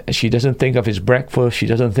 She doesn't think of his breakfast. She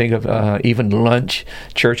doesn't think of even lunch.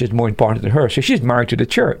 Church is more important to her. So she's married to the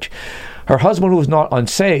church. Her husband, who's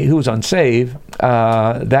unsaved,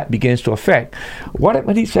 that begins to affect. What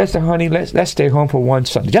when he says to her, honey, let's stay home for one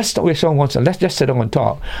Sunday. Just stay home one Sunday. Let's just sit down and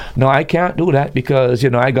talk. No, I can't do that because,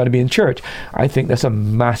 I got to be in church. I think that's a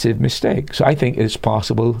massive mistake. So I think it's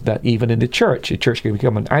possible that even in the church can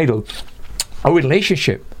become an idol. A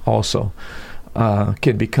relationship also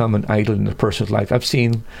can become an idol in a person's life. I've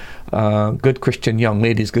seen good Christian young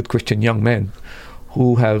ladies, good Christian young men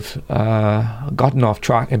who have gotten off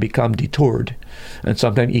track and become detoured, and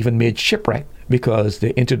sometimes even made shipwreck because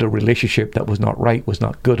they entered a relationship that was not right, was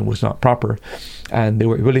not good, and was not proper, and they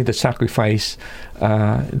were willing to sacrifice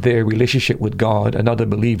their relationship with God and other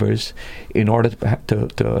believers in order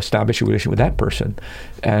to establish a relationship with that person.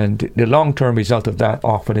 And the long-term result of that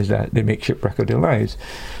often is that they make shipwreck of their lives.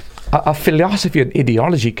 A philosophy and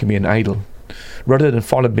ideology can be an idol. Rather than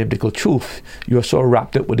follow biblical truth, you are so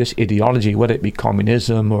wrapped up with this ideology, whether it be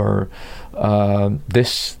communism or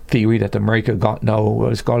this theory that America got now,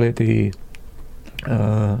 let's call it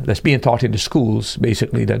that's being taught in the schools,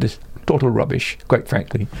 basically, that is total rubbish, quite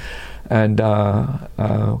frankly, and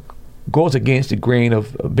goes against the grain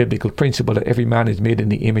of biblical principle that every man is made in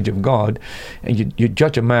the image of God, and you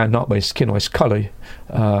judge a man not by his skin or his color,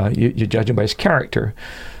 you judge him by his character.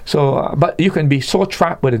 So, but you can be so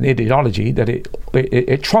trapped with an ideology that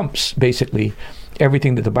it trumps basically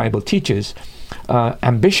everything that the Bible teaches.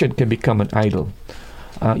 Ambition can become an idol.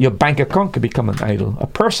 Your bank account can become an idol. A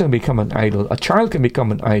person can become an idol. A child can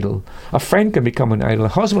become an idol. A friend can become an idol. A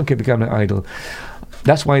husband can become an idol.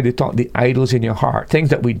 That's why they talk the idols in your heart. Things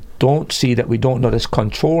that we don't see, that we don't know, that's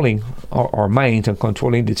controlling our minds and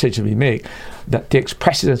controlling the decisions we make, that takes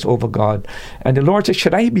precedence over God. And the Lord says,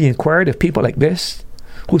 should I be inquired of people like this,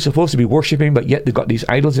 who's supposed to be worshiping, but yet they've got these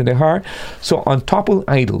idols in their heart? So on top of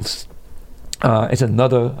idols is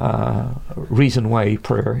another reason why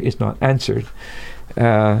prayer is not answered.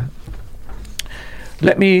 Let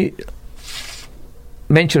me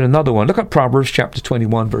mention another one. Look at Proverbs chapter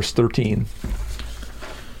 21, verse 13.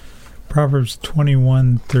 Proverbs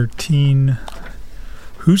 21:13.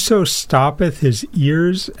 Whoso stoppeth his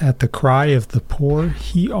ears at the cry of the poor,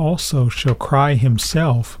 he also shall cry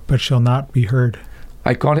himself, but shall not be heard.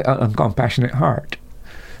 I call it a compassionate heart.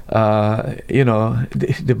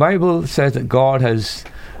 The Bible says that God has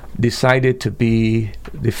decided to be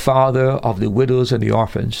the father of the widows and the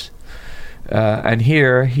orphans. And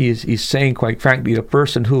here he's saying, quite frankly, a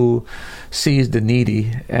person who sees the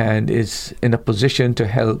needy and is in a position to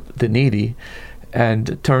help the needy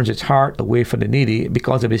and turns its heart away from the needy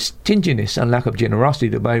because of his stinginess and lack of generosity,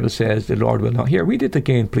 the Bible says the Lord will not hear. Read it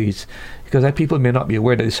again, please, because people may not be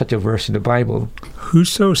aware that there's such a verse in the Bible.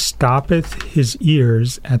 Whoso stoppeth his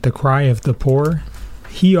ears at the cry of the poor,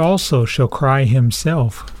 he also shall cry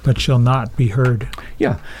himself, but shall not be heard.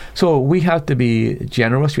 Yeah. So we have to be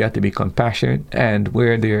generous, we have to be compassionate, and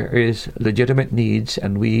where there is legitimate needs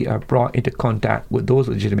and we are brought into contact with those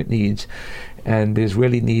legitimate needs, and there's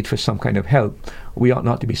really need for some kind of help, we ought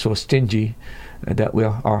not to be so stingy that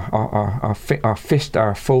our fists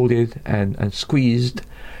are folded and squeezed,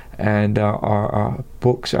 and our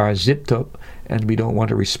books are zipped up, and we don't want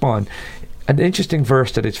to respond. An interesting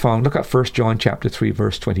verse that is found, look at 1 John chapter 3,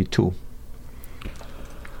 verse 22.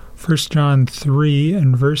 1 John 3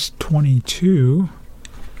 and verse 22.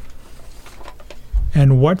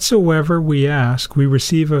 And whatsoever we ask, we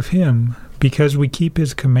receive of him, because we keep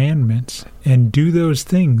his commandments, and do those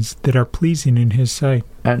things that are pleasing in his sight.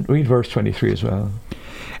 And read verse 23 as well.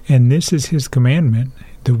 And this is his commandment,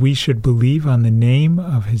 that we should believe on the name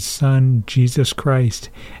of his Son, Jesus Christ,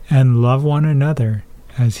 and love one another,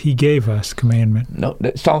 as he gave us commandment. No,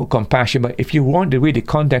 that's all compassion, but if you want to read the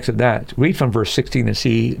context of that, read from verse 16 and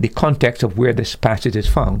see the context of where this passage is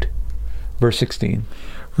found. Verse 16.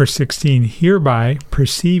 Verse 16, hereby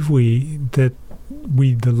perceive we the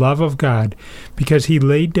love of God, because he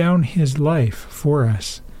laid down his life for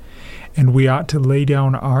us, and we ought to lay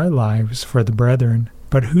down our lives for the brethren.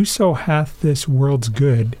 But whoso hath this world's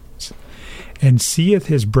good, and seeth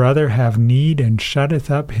his brother have need, and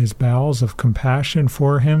shutteth up his bowels of compassion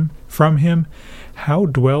from him, how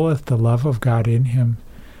dwelleth the love of God in him?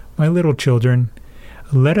 My little children,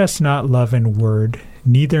 let us not love in word,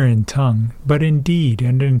 neither in tongue, but in deed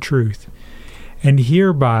and in truth. And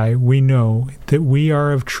hereby we know that we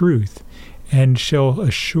are of truth, and shall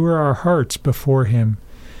assure our hearts before him.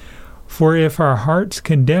 For if our hearts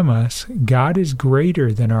condemn us, God is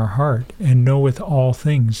greater than our heart, and knoweth all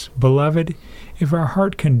things. Beloved, if our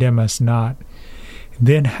heart condemn us not,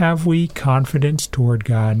 then have we confidence toward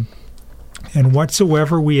God. And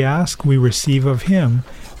whatsoever we ask, we receive of him,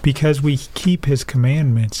 because we keep his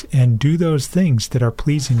commandments and do those things that are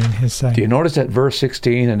pleasing in his sight. Do you notice that verse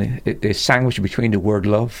 16, and it's sandwiched between the word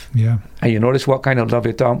love? Yeah. And you notice what kind of love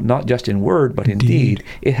it's not just in word, but in deed.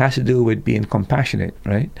 It has to do with being compassionate,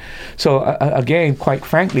 right? So again, quite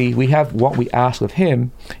frankly, we have what we ask of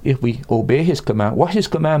him if we obey his command. What's his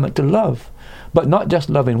commandment? To love. But not just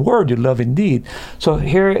love in word, you love in deed. So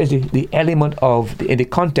here is the element of, in the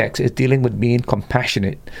context, is dealing with being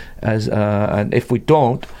compassionate. And if we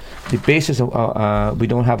don't, the basis of we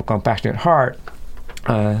don't have a compassionate heart,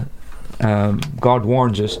 God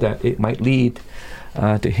warns us that it might lead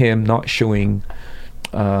to him not showing,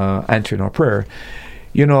 answering our prayer.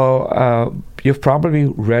 You know, you've probably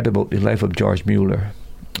read about the life of George Mueller.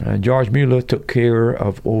 George Mueller took care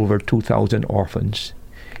of over 2,000 orphans.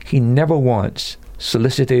 He never once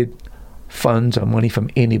solicited funds or money from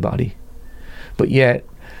anybody. But yet,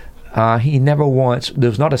 he never once, there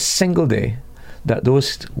was not a single day that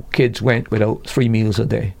those kids went without 3 meals a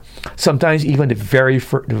day. Sometimes even the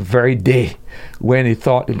very day when he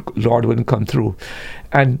thought the Lord wouldn't come through.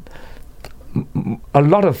 And a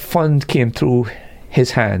lot of funds came through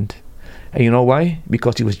his hand. And you know why?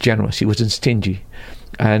 Because he was generous. He wasn't stingy.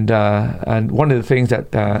 And one of the things that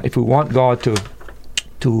if we want God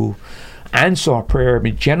to answer our prayer,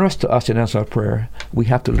 be generous to us and answer our prayer, we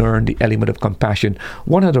have to learn the element of compassion.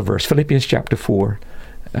 One other verse, Philippians chapter 4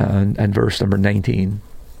 and verse number 19.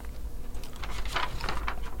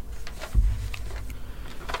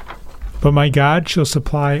 But my God shall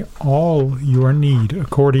supply all your need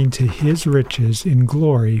according to his riches in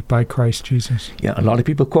glory by Christ Jesus. Yeah, a lot of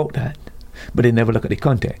people quote that, but they never look at the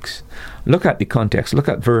context. Look at the context. Look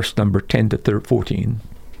at verse number 10 to 14.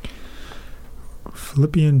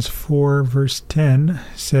 Philippians 4 verse 10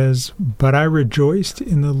 says, But I rejoiced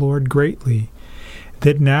in the Lord greatly,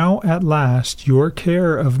 that now at last your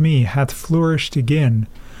care of me hath flourished again,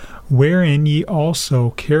 wherein ye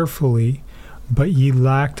also carefully, but ye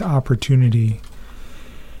lacked opportunity.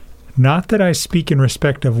 Not that I speak in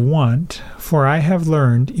respect of want, for I have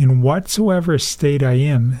learned in whatsoever state I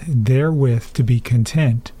am therewith to be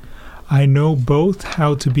content. I know both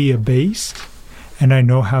how to be abased, and I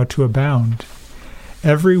know how to abound.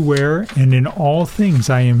 Everywhere and in all things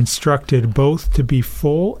I am instructed both to be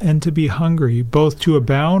full and to be hungry, both to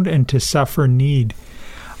abound and to suffer need.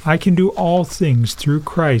 I can do all things through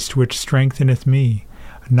Christ which strengtheneth me.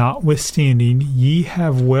 Notwithstanding, ye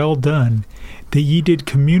have well done, that ye did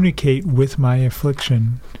communicate with my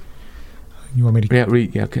affliction. You want me to... Yeah,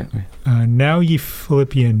 read. Yeah, okay. Now ye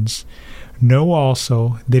Philippians, know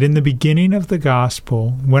also that in the beginning of the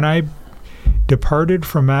gospel, when I departed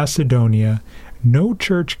from Macedonia, no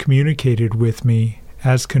church communicated with me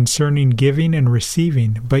as concerning giving and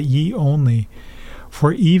receiving, but ye only.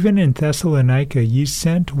 For even in Thessalonica ye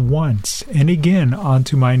sent once and again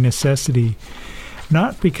unto my necessity,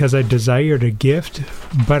 not because I desired a gift,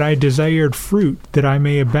 but I desired fruit, that I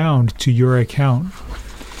may abound to your account.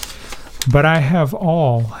 But I have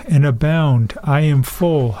all, and abound, I am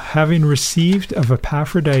full, having received of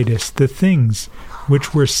Epaphroditus the things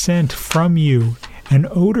which were sent from you, an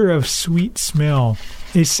odor of sweet smell,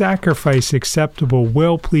 a sacrifice acceptable,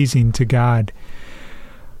 well-pleasing to God.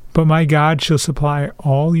 But my God shall supply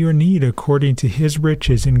all your need according to his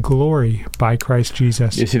riches in glory by Christ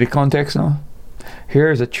Jesus. You see the context now? Here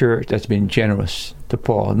is a church that's been generous to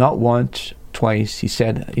Paul, not once, twice. He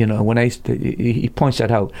said, when he points that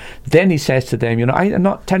out. Then he says to them, I'm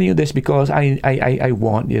not telling you this because I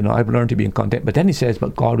want, I've learned to be in content. But then he says,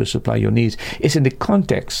 but God will supply your needs. It's in the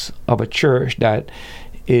context of a church that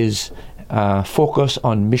is focused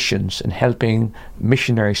on missions and helping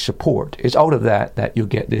missionary support. It's out of that you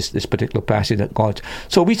get this particular passage that God.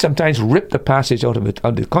 So we sometimes rip the passage out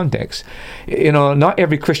of the context. Not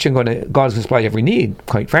every Christian God is going to supply every need.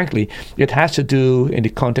 Quite frankly, it has to do in the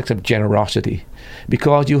context of generosity.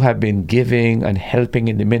 Because you have been giving and helping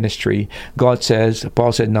in the ministry, Paul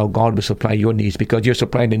said, now God will supply your needs. Because you're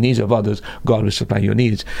supplying the needs of others, God will supply your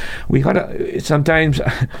needs. Sometimes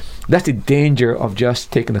that's the danger of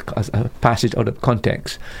just taking a passage out of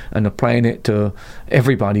context and applying it to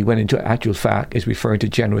everybody, when into actual fact is referring to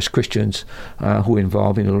generous Christians who are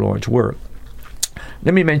involved in the Lord's work.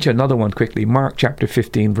 Let me mention another one quickly. Mark chapter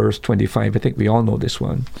 15, verse 25. I think we all know this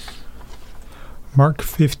one. Mark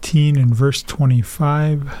 15 and verse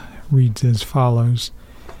 25 reads as follows.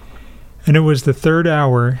 And it was the 3rd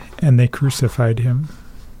hour, and they crucified him.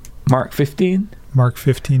 Mark 15? Mark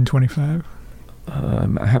 15:25.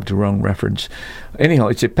 I have the wrong reference. Anyhow,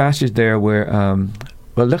 it's a passage there where,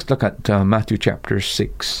 let's look at Matthew chapter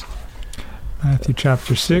 6. Matthew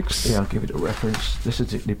chapter 6. Yeah, I'll give you the reference. This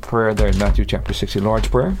is the prayer there in Matthew chapter 6, the Lord's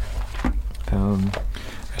Prayer.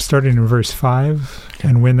 Starting in verse 5,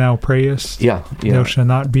 and when thou prayest, thou shalt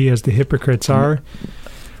not be as the hypocrites are,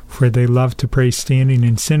 for they love to pray standing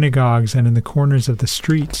in synagogues and in the corners of the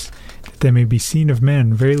streets, that they may be seen of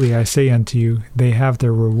men. Verily I say unto you, they have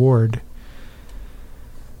their reward.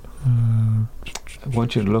 I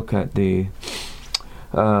want you to look at the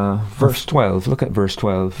verse 12. Look at verse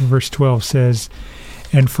 12. Verse 12 says,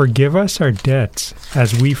 and forgive us our debts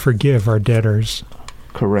as we forgive our debtors.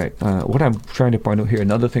 Correct. What I'm trying to point out here,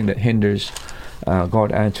 another thing that hinders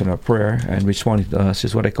God answering our prayer and responding to us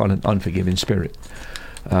is what I call an unforgiving spirit.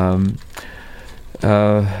 There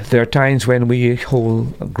are times when we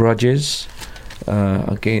hold grudges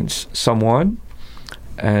against someone,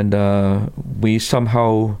 and we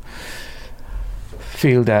somehow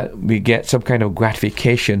feel that we get some kind of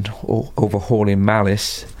gratification over holding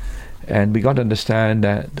malice. And we got to understand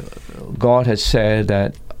that God has said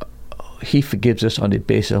that He forgives us on the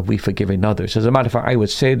basis of we forgiving others. As a matter of fact, I would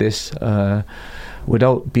say this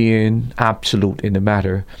without being absolute in the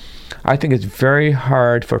matter. I think it's very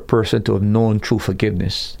hard for a person to have known true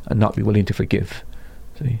forgiveness and not be willing to forgive.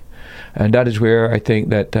 See? And that is where I think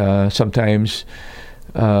that sometimes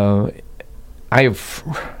I've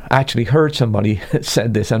actually heard somebody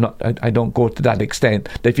said this. I don't go to that extent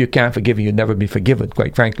that if you can't forgive, you'll never be forgiven,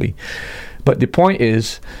 quite frankly. But the point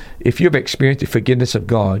is, if you've experienced the forgiveness of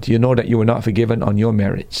God, you know that you were not forgiven on your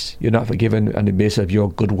merits. You're not forgiven on the basis of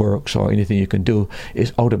your good works or anything you can do.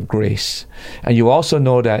 It's out of grace. And you also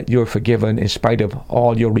know that you're forgiven in spite of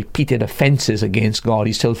all your repeated offenses against God.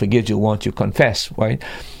 He still forgives you once you confess, right?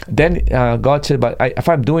 Then God said, but if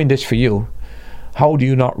I'm doing this for you, how do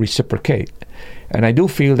you not reciprocate? And I do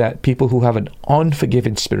feel that people who have an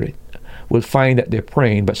unforgiving spirit will find that they're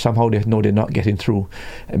praying, but somehow they know they're not getting through,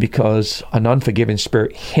 because an unforgiving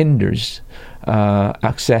spirit hinders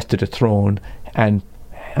access to the throne and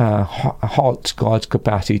halts God's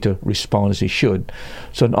capacity to respond as He should.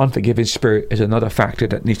 So an unforgiving spirit is another factor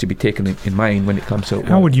that needs to be taken in mind when it comes to...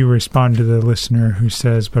 How would you respond to the listener who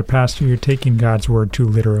says, but Pastor, you're taking God's word too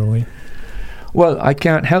literally? Well, I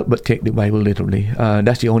can't help but take the Bible literally.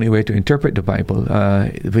 That's the only way to interpret the Bible.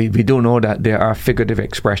 We do know that there are figurative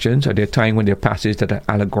expressions, or there are times when there are passages that are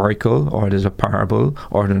allegorical, or there's a parable,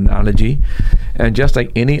 or an analogy. And just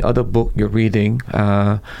like any other book you're reading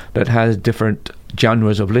that has different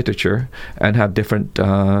genres of literature and have different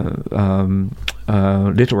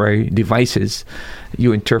literary devices,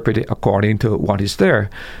 you interpret it according to what is there.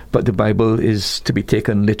 But the Bible is to be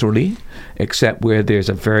taken literally, except where there's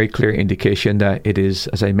a very clear indication that it is,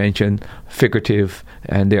 as I mentioned, figurative,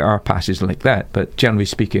 and there are passages like that. But generally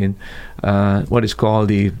speaking, what is called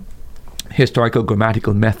the historical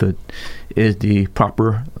grammatical method is the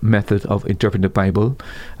proper method of interpreting the Bible.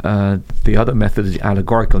 The other method is the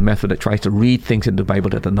allegorical method that tries to read things in the Bible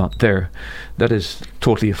that are not there. That is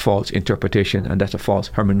totally a false interpretation, and that's a false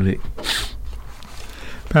hermeneutic.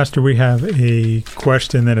 Pastor, we have a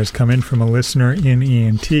question that has come in from a listener in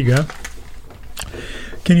Antigua.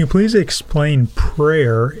 Can you please explain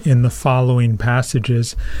prayer in the following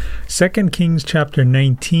passages? 2 Kings chapter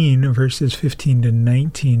 19, verses 15 to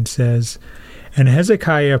 19 says, and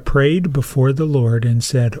Hezekiah prayed before the Lord and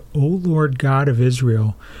said, O Lord God of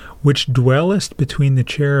Israel, which dwellest between the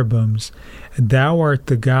cherubims, thou art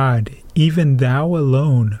the God, even thou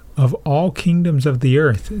alone, of all kingdoms of the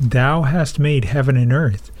earth. Thou hast made heaven and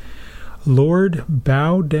earth. Lord,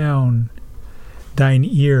 bow down thine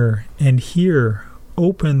ear and hear.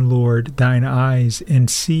 Open, Lord, thine eyes, and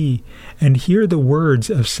see, and hear the words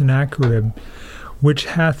of Sennacherib, which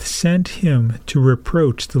hath sent him to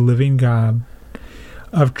reproach the living God.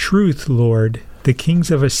 Of truth, Lord, the kings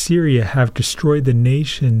of Assyria have destroyed the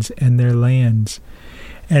nations and their lands,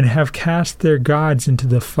 and have cast their gods into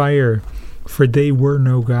the fire, for they were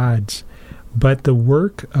no gods, but the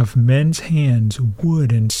work of men's hands,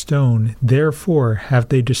 wood and stone. Therefore have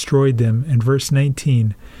they destroyed them. And verse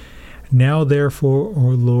 19, now therefore, O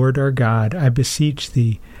Lord our God, I beseech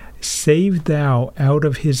thee, save thou out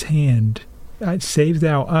of his hand, save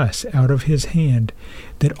thou us out of his hand,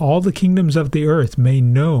 that all the kingdoms of the earth may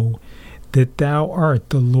know that thou art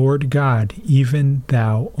the Lord God, even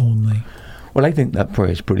thou only. Well, I think that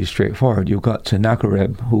prayer is pretty straightforward. You've got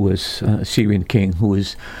Sennacherib, who was a Syrian king, who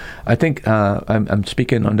is, I think, I'm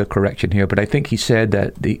speaking under correction here, but I think he said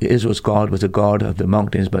that Israel's God was a God of the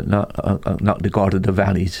mountains, but not the God of the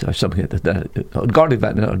valleys, or something like that. God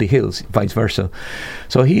of the hills, vice versa.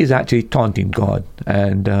 So he is actually taunting God,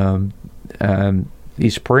 and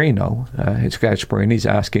he's praying now. He's praying. He's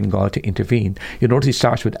asking God to intervene. You notice he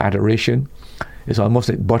starts with adoration. It's almost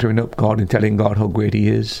like buttering up God and telling God how great He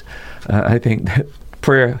is. I think that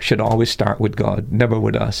prayer should always start with God, never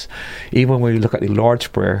with us. Even when you look at the Lord's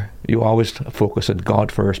Prayer, you always focus on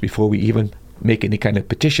God first before we even make any kind of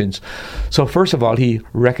petitions. So first of all, he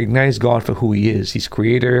recognized God for who He is. He's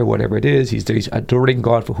creator, whatever it is. He's adoring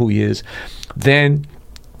God for who He is. Then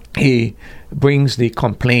he brings the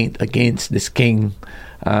complaint against this king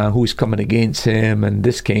who's coming against him, and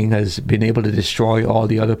this king has been able to destroy all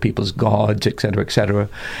the other people's gods, etc., etc.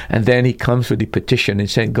 And then he comes with the petition and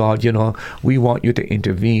said, God, we want you to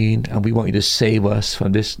intervene, and we want you to save us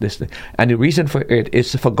from this. And the reason for it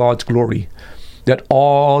is for God's glory, that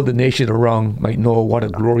all the nations around might know what a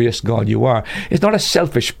glorious God you are. It's not a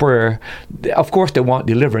selfish prayer. Of course they want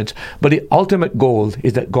deliverance, but the ultimate goal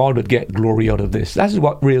is that God would get glory out of this. That's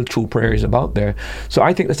what real true prayer is about there. So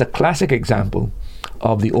I think that's a classic example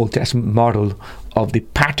of the Old Testament model of the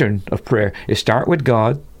pattern of prayer. You start with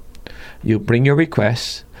God, you bring your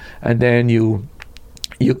requests, and then you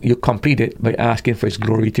complete it by asking for His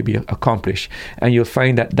glory to be accomplished. And you'll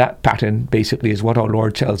find that pattern basically is what our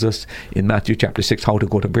Lord tells us in Matthew chapter 6, how to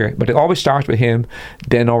go to prayer. But it always starts with Him,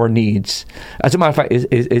 then our needs. As a matter of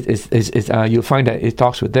fact, you'll find that it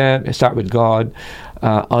talks with them, it starts with God,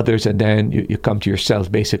 others, and then you come to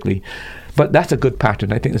yourself, basically. But that's a good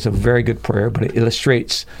pattern. I think it's a very good prayer, but it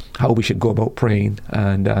illustrates how we should go about praying,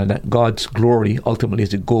 and that God's glory ultimately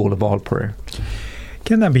is the goal of all prayer.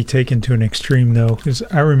 Can that be taken to an extreme, though? Because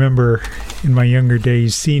I remember in my younger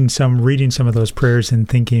days reading some of those prayers and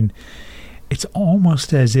thinking it's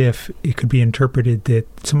almost as if it could be interpreted that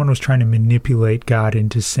someone was trying to manipulate God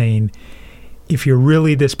into saying, if you're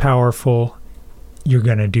really this powerful, you're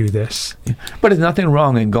going to do this. But there's nothing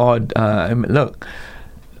wrong in God. Look,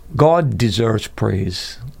 God deserves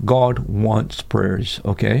praise. God wants prayers,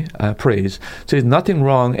 okay? Praise. So there's nothing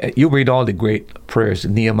wrong. You read all the great prayers,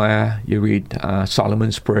 Nehemiah, you read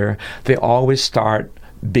Solomon's prayer. They always start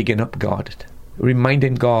bigging up God,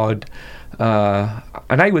 reminding God,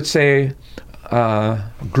 and I would say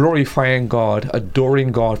glorifying God,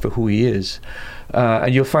 adoring God for who He is.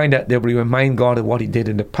 And you'll find that they will remind God of what He did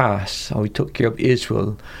in the past, how He took care of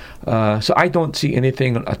Israel. So I don't see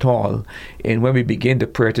anything at all in when we begin the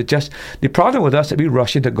prayer to just... The problem with us is that we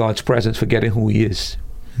rush into God's presence forgetting who He is.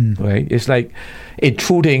 Right? It's like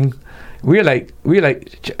intruding. We're like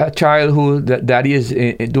a child who that daddy is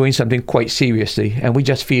doing something quite seriously, and we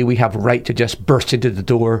just feel we have a right to just burst into the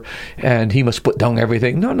door and he must put down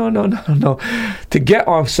everything. No. To get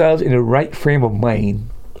ourselves in the right frame of mind,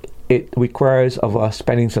 it requires of us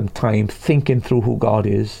spending some time thinking through who God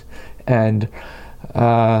is, and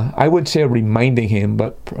I would say reminding Him,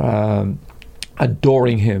 but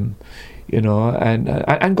adoring Him,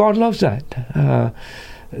 and God loves that.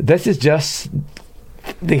 This is just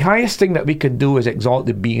the highest thing that we can do is exalt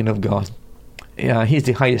the being of God. He's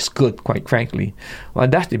the highest good, quite frankly. Well,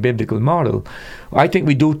 that's the biblical model. I think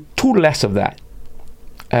we do too less of that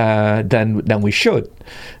than we should.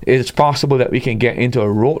 It's possible that we can get into a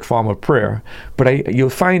rote form of prayer, but you'll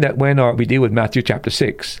find that when we deal with Matthew chapter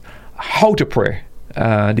 6, how to pray,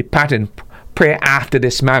 the pattern, pray after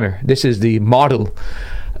this manner. This is the model.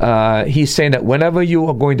 He's saying that whenever you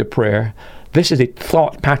are going to prayer, this is a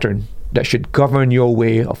thought pattern that should govern your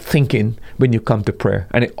way of thinking when you come to prayer.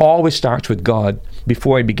 And it always starts with God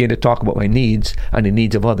before I begin to talk about my needs and the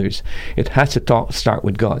needs of others. It has to start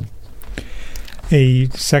with God. A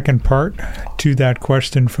second part to that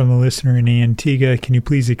question from the listener in Antigua. Can you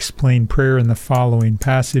please explain prayer in the following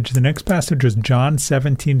passage? The next passage is John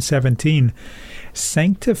 17:17.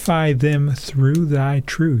 Sanctify them through thy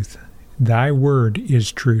truth. Thy word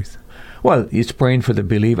is truth. Well, he's praying for the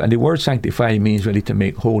believer, and the word sanctify means really to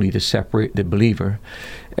make holy, to separate the believer.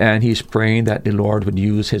 And he's praying that the Lord would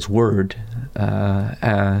use His word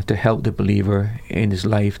to help the believer in his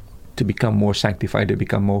life to become more sanctified, to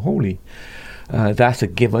become more holy. That's a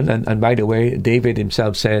given. And by the way, David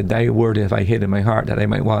himself said, thy word have I hid in my heart that I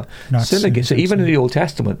might what? Sin against. So even in the Old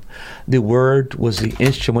Testament, the word was the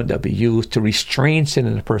instrument that we used to restrain sin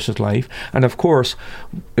in a person's life. And of course,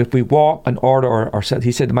 if we walk and order ourselves,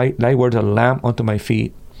 he said, thy word is a lamp unto my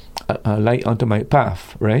feet, a light unto my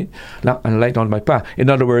path, right? And light unto my path. In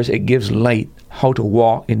other words, it gives light how to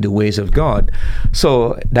walk in the ways of God.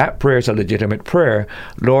 So that prayer is a legitimate prayer.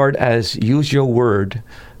 Lord, as use your word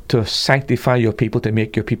to sanctify your people, to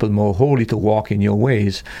make your people more holy, to walk in your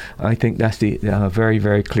ways. I think that's the very,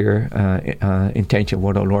 very clear intention of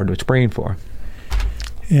what our Lord was praying for.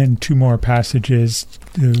 And two more passages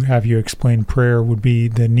to have you explain prayer would be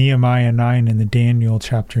the Nehemiah 9 and the Daniel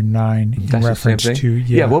chapter 9 in That's reference the same thing?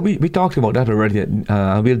 to... Yeah, well, we talked about that already.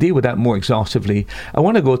 We'll deal with that more exhaustively. I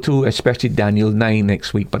want to go to especially Daniel 9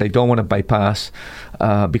 next week, but I don't want to bypass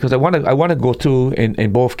because I want to go through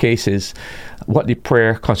in both cases what the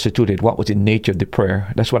prayer constituted, what was the nature of the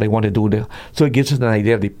prayer. That's what I want to do there. So it gives us an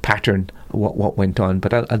idea of the pattern, what went on.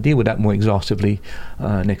 But I'll deal with that more exhaustively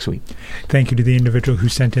next week. Thank you to the individual who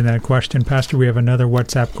sent in that question. Pastor, we have another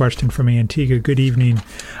WhatsApp question from Antigua. Good evening.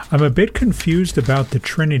 I'm a bit confused about the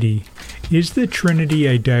Trinity. Is the Trinity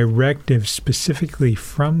a directive specifically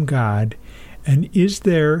from God? And is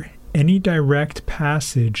there any direct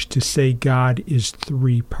passage to say God is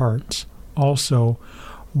three parts? Also,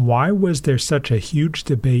 why was there such a huge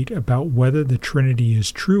debate about whether the Trinity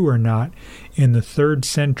is true or not in the 3rd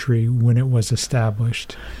century when it was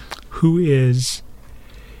established? Who is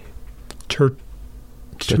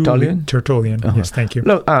Tertullian? Tertullian, yes, thank you.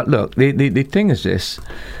 Look, the thing is this.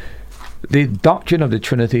 The doctrine of the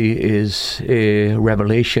Trinity is a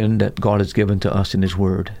revelation that God has given to us in His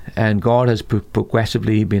Word. And God has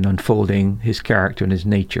progressively been unfolding His character and His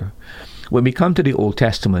nature. When we come to the Old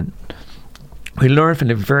Testament, we learn from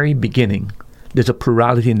the very beginning there's a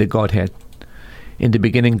plurality in the Godhead. In the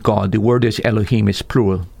beginning, God. The word is Elohim, is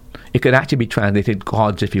plural. It could actually be translated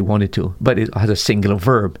gods if you wanted to, but it has a singular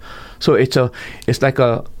verb. So it's like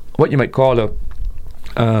what you might call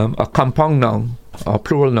a compound noun or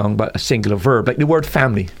plural noun, but a singular verb, like the word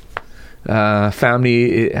family.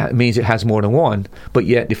 Family means it has more than one, but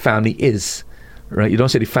yet the family is. Right, you don't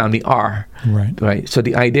say the family are. Right. So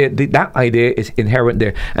the idea, that idea is inherent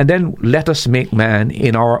there. And then let us make man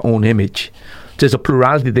in our own image. There's a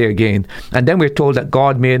plurality there again. And then we're told that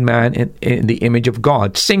God made man in the image of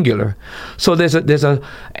God, singular. So there's a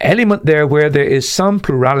element there where there is some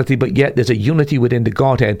plurality, but yet there's a unity within the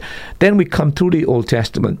Godhead. Then we come through the Old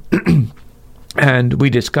Testament and we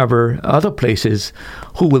discover other places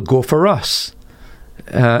who will go for us.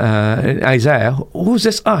 Isaiah, who's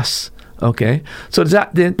this us? Okay, so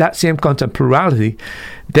that same concept, plurality.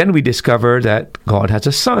 Then we discover that God has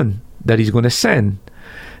a son that He's going to send.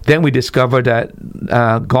 Then we discover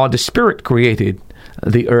that God the Spirit created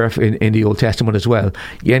the earth in the Old Testament as well.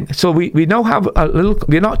 Yeah, so we now have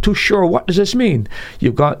we're not too sure what does this mean.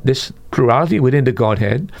 You've got this plurality within the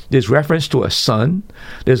Godhead. There's reference to a son.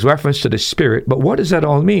 There's reference to the Spirit. But what does that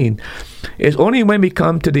all mean? It's only when we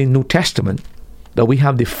come to the New Testament that we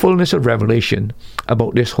have the fullness of revelation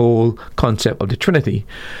about this whole concept of the Trinity.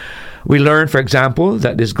 We learn, for example,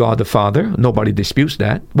 that there's God the Father. Nobody disputes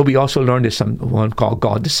that. But we also learn there's someone called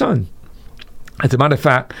God the Son. As a matter of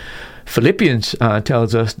fact, Philippians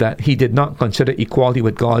tells us that He did not consider equality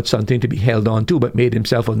with God something to be held on to, but made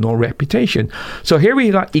Himself of no reputation. So here we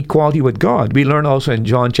got equality with God. We learn also in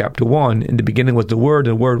John chapter 1, in the beginning was the Word,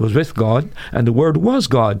 and the Word was with God, and the Word was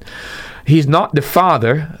God. He's not the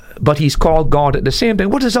Father, but He's called God at the same time.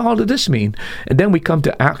 What does all of this mean? And then we come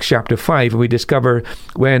to Acts chapter 5, and we discover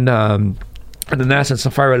when Ananias and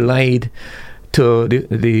Sapphira lied to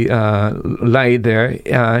lied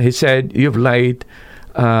there. He said, "You've lied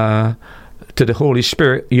to the Holy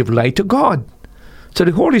Spirit. You've lied to God." So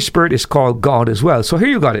the Holy Spirit is called God as well. So here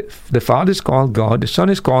you got it. The Father is called God, the Son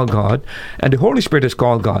is called God, and the Holy Spirit is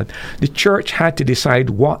called God. The church had to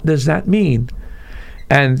decide, what does that mean?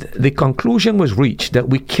 And the conclusion was reached that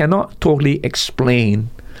we cannot totally explain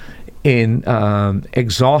in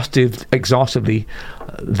exhaustively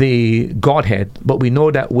the Godhead, but we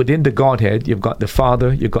know that within the Godhead you've got the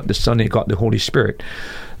Father, you've got the Son, you've got the Holy Spirit.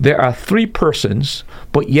 There are three persons,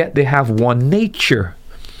 but yet they have one nature.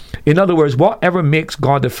 In other words, whatever makes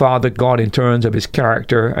God the Father God in terms of His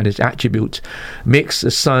character and His attributes, makes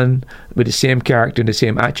the Son with the same character and the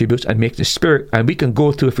same attributes, and makes the Spirit. And we can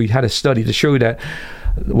go through, if we had a study to show you that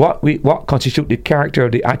what constitutes the character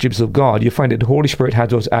of the attributes of God. You find that the Holy Spirit has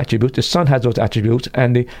those attributes, the Son has those attributes,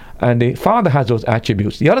 and the Father has those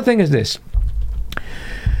attributes. The other thing is this: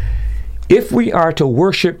 if we are to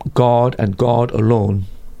worship God and God alone,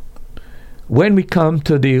 when we come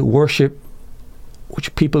to the worship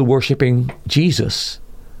which people worshiping Jesus,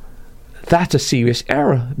 that's a serious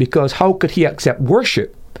error, because how could He accept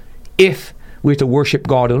worship if we're to worship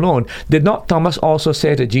God alone? Did not Thomas also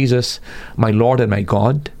say to Jesus, "My Lord and my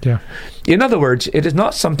God"? Yeah. In other words, it is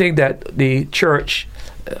not something that the church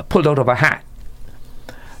pulled out of a hat.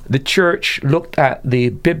 The church looked at the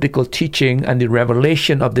biblical teaching and the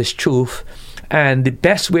revelation of this truth, and the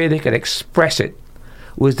best way they could express it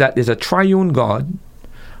was that there's a triune God,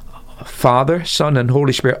 Father, Son, and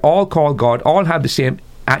Holy Spirit, all called God, all have the same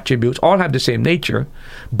attributes, all have the same nature,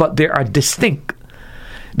 but they are distinct.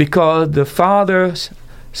 Because the Father's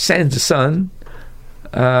sends the Son.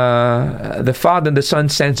 The Father and the Son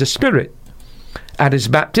sends the Spirit. At his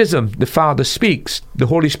baptism, the Father speaks. The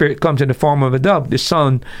Holy Spirit comes in the form of a dove. The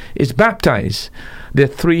Son is baptized. There are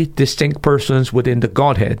three distinct persons within the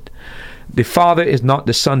Godhead. The Father is not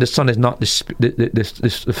the Son. The Son is not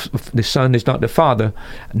the Son is not the Father.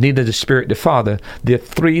 Neither the Spirit the Father. There are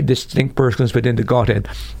three distinct persons within the Godhead.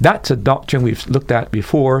 That's a doctrine we've looked at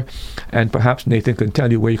before, and perhaps Nathan can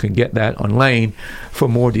tell you where you can get that online for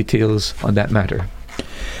more details on that matter.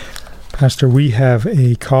 Pastor, we have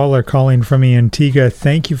a caller calling from Antigua.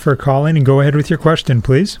 Thank you for calling, and go ahead with your question,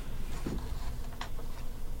 please.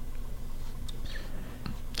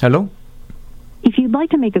 Hello? If you'd like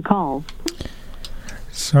to make a call.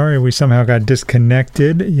 Sorry, we somehow got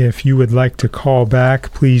disconnected. If you would like to call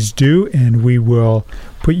back, please do, and we will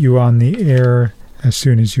put you on the air as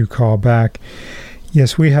soon as you call back.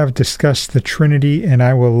 Yes, we have discussed the Trinity, and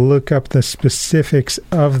I will look up the specifics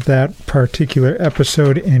of that particular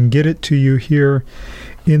episode and get it to you here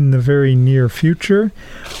in the very near future.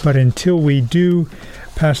 But until we do,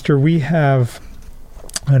 Pastor, we have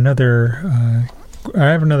another I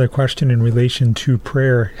have another question in relation to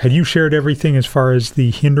prayer. Have you shared everything as far as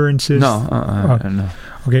the hindrances? No. No.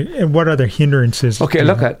 Okay, and what other hindrances? Okay,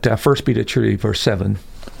 look at 1 Peter 3, verse 7.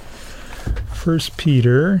 1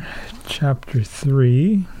 Peter chapter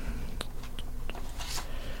 3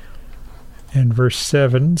 and verse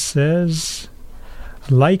 7 says,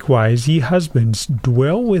 "Likewise, ye husbands,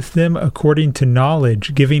 dwell with them according to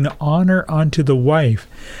knowledge, giving honor unto the wife,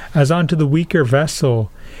 as unto the weaker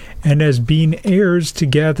vessel, and as being heirs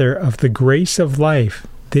together of the grace of life,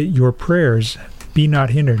 that your prayers be not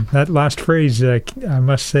hindered." That last phrase, I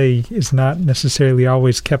must say, is not necessarily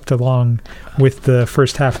always kept along with the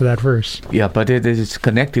first half of that verse. Yeah, but it is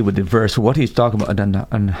connected with the verse. What he's talking about,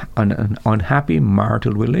 an unhappy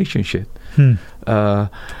marital relationship.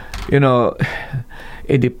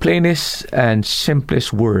 In the plainest and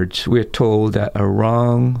simplest words, we're told that a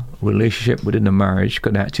wrong relationship within a marriage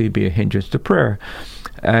could actually be a hindrance to prayer.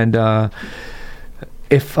 And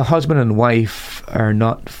if a husband and wife are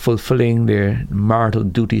not fulfilling their marital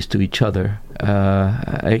duties to each other,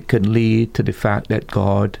 it can lead to the fact that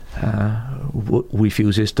God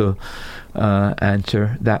refuses to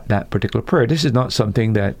answer that particular prayer. This is not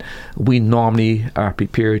something that we normally are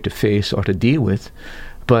prepared to face or to deal with,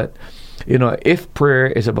 but if prayer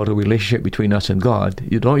is about a relationship between us and God,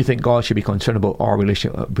 don't you think God should be concerned about our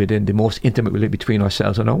relationship within the most intimate relationship between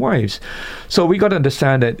ourselves and our wives? So we got to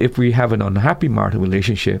understand that if we have an unhappy marital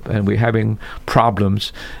relationship and we're having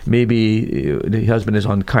problems, maybe the husband is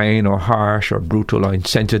unkind or harsh or brutal or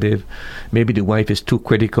insensitive, maybe the wife is too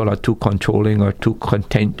critical or too controlling or too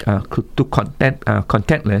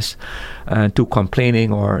contentless, too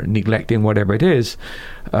complaining or neglecting, whatever it is.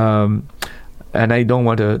 And I don't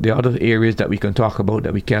want to, there are other areas that we can talk about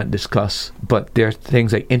that we can't discuss, but there are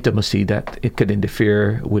things like intimacy that it could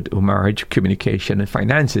interfere with marriage, communication, and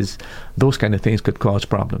finances. Those kind of things could cause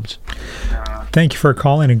problems. Thank you for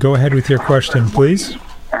calling, and go ahead with your question, please.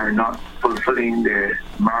 Are not fulfilling their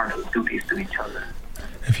marital duties to each other.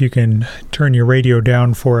 If you can turn your radio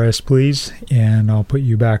down for us, please, and I'll put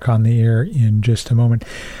you back on the air in just a moment.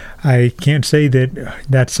 I can't say that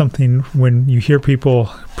that's something, when you hear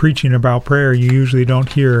people preaching about prayer, you usually don't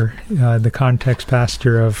hear the context,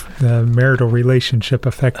 Pastor, of the marital relationship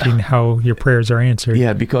affecting how your prayers are answered.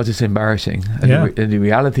 Yeah, because it's embarrassing. Yeah. And the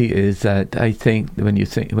reality is that I think when you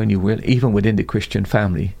even within the Christian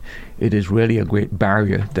family, it is really a great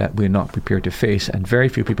barrier that we're not prepared to face, and very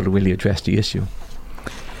few people really address the issue.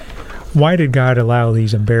 Why did God allow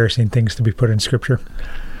these embarrassing things to be put in Scripture?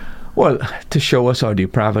 Well, to show us our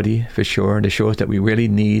depravity, for sure, and to show us that we really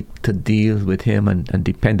need to deal with Him and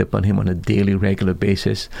depend upon Him on a daily, regular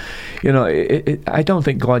basis. I don't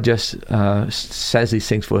think God just says these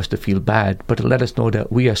things for us to feel bad, but to let us know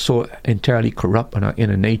that we are so entirely corrupt in our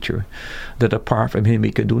inner nature that apart from Him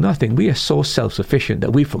we can do nothing. We are so self-sufficient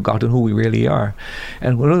that we've forgotten who we really are.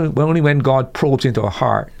 And only when God probes into our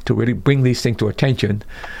heart to really bring these things to our attention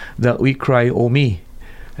that we cry, "Oh me."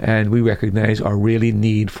 And we recognize our really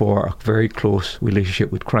need for a very close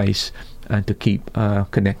relationship with Christ and to keep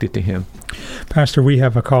connected to Him. Pastor, we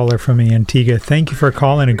have a caller from Antigua. Thank you for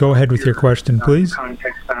calling, and go ahead with your question, please.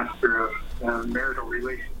 Context, Pastor, of marital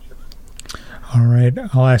relationship. All right.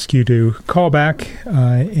 I'll ask you to call back,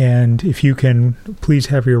 and if you can, please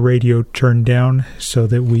have your radio turned down so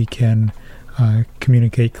that we can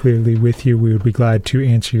communicate clearly with you. We would be glad to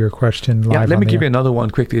answer your question live. Let me give you another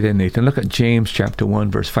one quickly then, Nathan. Look at James chapter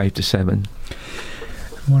 1, verse 5 to 7.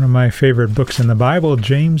 One of my favorite books in the Bible,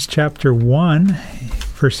 James chapter 1,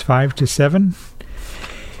 verse 5 to 7.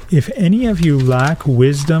 If any of you lack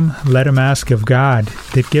wisdom, let him ask of God,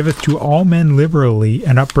 that giveth to all men liberally,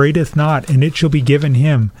 and upbraideth not, and it shall be given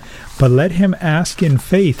him. But let him ask in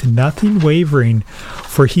faith, nothing wavering.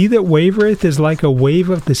 For he that wavereth is like a wave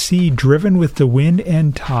of the sea, driven with the wind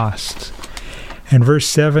and tossed. And verse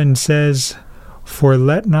 7 says, For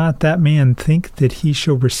let not that man think that he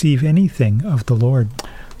shall receive anything of the Lord.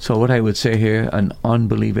 So what I would say here, an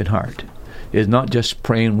unbelieving heart is not just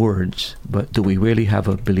praying words, but do we really have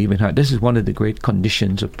a believing heart? This is one of the great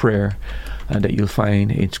conditions of prayer that you'll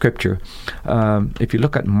find in Scripture. If you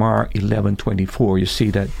look at Mark 11:24, you see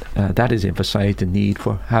that that is emphasized the need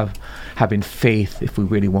for having faith if we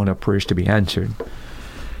really want our prayers to be answered.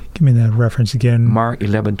 Give me that reference again. Mark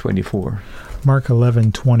 11:24. Mark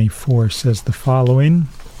 11:24 says the following,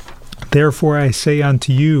 Therefore I say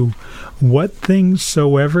unto you, what things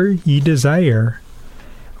soever ye desire,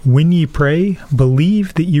 when ye pray,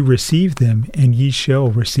 believe that ye receive them, and ye shall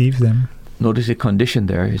receive them. Notice the condition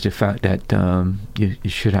there is the fact that you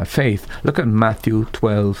should have faith. Look at Matthew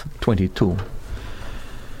 12:22.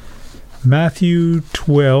 Matthew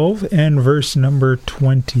 12 and verse number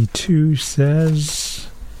 22 says,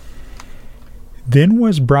 Then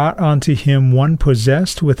was brought unto him one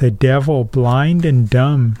possessed with a devil, blind and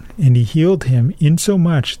dumb, and he healed him,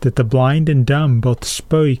 insomuch that the blind and dumb both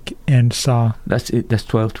spoke and saw. That's it. That's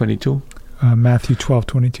 12:22. Matthew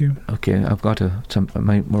 12:22. Okay, I've got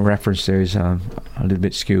my reference there is a little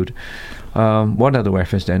bit skewed. What other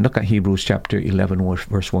reference then? Look at Hebrews chapter 11,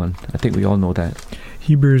 verse 1. I think we all know that.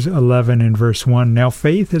 Hebrews 11 and verse 1. Now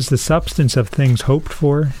faith is the substance of things hoped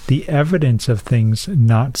for, the evidence of things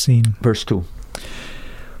not seen. Verse 2.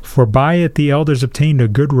 For by it the elders obtained a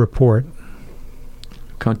good report.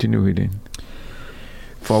 Continue reading.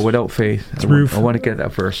 For without faith, I want to get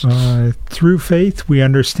that verse. Through faith we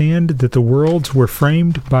understand that the worlds were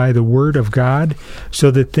framed by the word of God,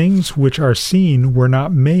 so that things which are seen were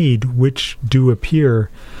not made which do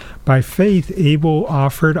appear. By faith Abel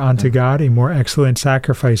offered unto God a more excellent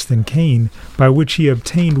sacrifice than Cain, by which he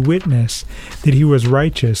obtained witness that he was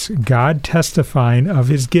righteous, God testifying of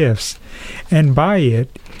his gifts, and by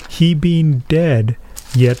it he being dead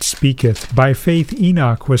yet speaketh. By faith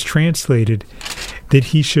Enoch was translated, that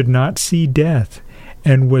he should not see death,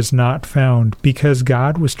 and was not found, because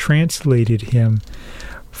God was translated him.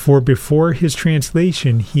 For before his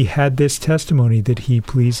translation he had this testimony that he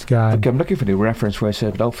pleased God. Okay, I'm looking for the reference where I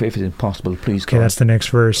said, without faith it is impossible to please God. Okay, that's the next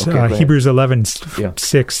verse. Okay, Hebrews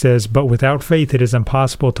 11:6 says, But without faith it is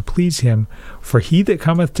impossible to please him. For he that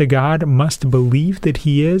cometh to God must believe that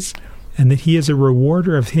he is, and that he is a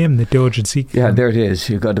rewarder of him that diligently seek him. Yeah, there it is.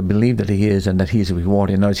 You've got to believe that he is and that he's a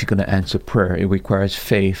rewarder. Now he's going to answer prayer. It requires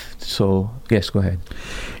faith. So, yes, go ahead.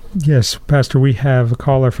 Yes, Pastor, we have a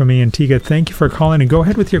caller from Antigua. Thank you for calling, and go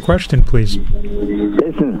ahead with your question, please.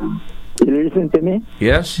 Listen, you listen to me?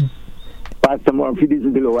 Yes. Pastor Murphy, this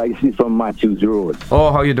is the OIC from Matthews Road.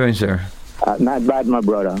 Oh, how are you doing, sir? Not bad, my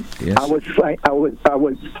brother. Yes. I was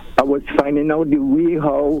finding out the way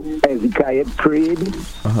how Ezekiel prayed,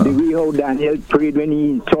 the way how Daniel prayed when he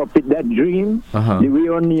interpreted that dream, the way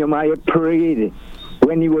how Nehemiah prayed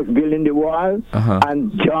when he was building the wall,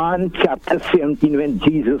 and John chapter 17 when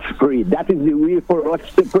Jesus prayed. That is the way for us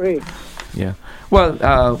to pray. Yeah.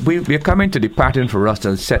 Well, we're coming to the pattern for us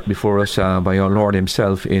that's set before us by our Lord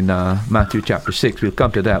himself in Matthew chapter 6. We'll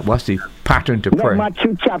come to that. What's the pattern to prayer?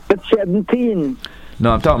 Matthew chapter 17.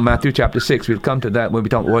 No, I'm talking Matthew chapter 6. We'll come to that when we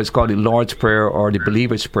talk what's called the Lord's Prayer or the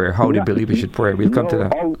believer's prayer, how the believer should pray. We'll come to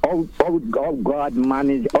that. How God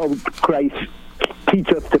managed, how Christ teach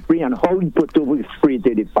us to pray, and how he put over his spirit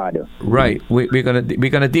to the Father. Right. We're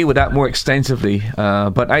gonna deal with that more extensively.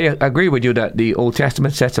 But I agree with you that the Old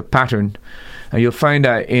Testament sets a pattern, and you'll find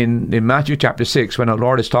that in Matthew chapter 6, when our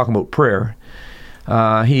Lord is talking about prayer,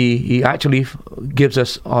 he actually gives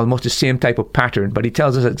us almost the same type of pattern, but he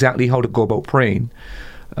tells us exactly how to go about praying.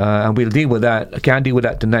 And we'll deal with that. I can't deal with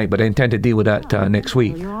that tonight, but I intend to deal with that next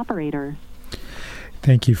week. Your operator.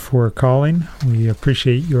 Thank you for calling. We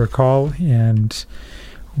appreciate your call, and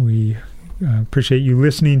we appreciate you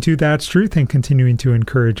listening to That's Truth and continuing to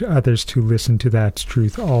encourage others to listen to That's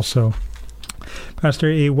Truth also. Pastor,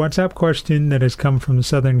 a WhatsApp question that has come from the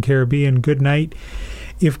Southern Caribbean. Good night.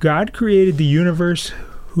 If God created the universe,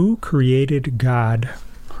 who created God?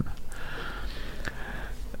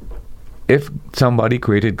 If somebody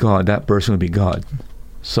created God, that person would be God.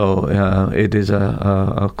 So it is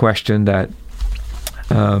a question that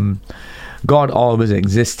God always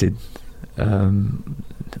existed.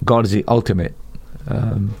 God is the ultimate.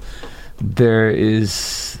 There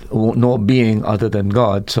is no being other than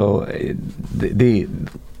God. So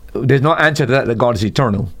there's no answer to that God is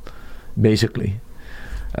eternal, basically.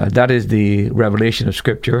 That is the revelation of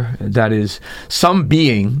Scripture. That is, some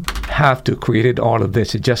being have to create all of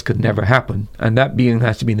this. It just could never happen. And that being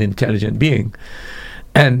has to be an intelligent being.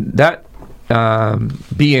 And that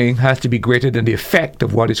being has to be greater than the effect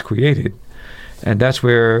of what is created. And that's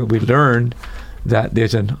where we learn that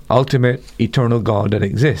there's an ultimate eternal God that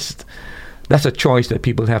exists. That's a choice that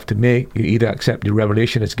people have to make. You either accept the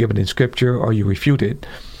revelation that's given in Scripture or you refute it.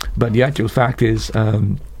 But the actual fact is,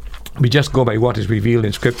 we just go by what is revealed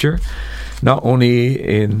in Scripture, not only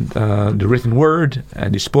in the written word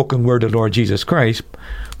and the spoken word of Lord Jesus Christ,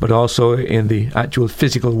 but also in the actual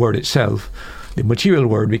physical word itself. The material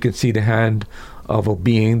word, we can see the hand of a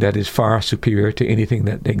being that is far superior to anything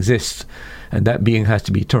that exists, and that being has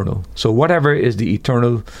to be eternal. So whatever is the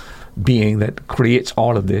eternal being that creates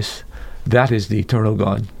all of this, that is the eternal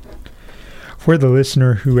God. For the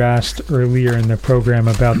listener who asked earlier in the program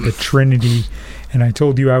about the Trinity, and I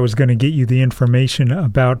told you I was going to get you the information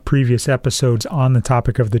about previous episodes on the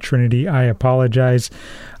topic of the Trinity, I apologize.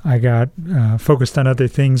 I got focused on other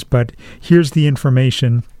things, but here's the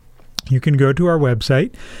information. You can go to our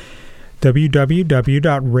website,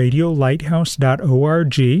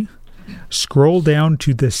 www.radiolighthouse.org. Scroll down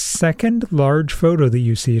to the second large photo that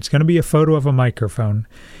you see. It's going to be a photo of a microphone.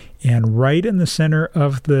 And right in the center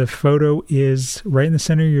of the photo is, right in the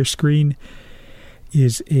center of your screen,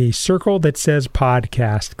 is a circle that says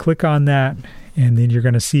podcast. Click on that, and then you're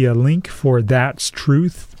going to see a link for That's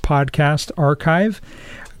Truth podcast archive.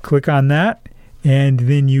 Click on that, and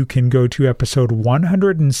then you can go to episode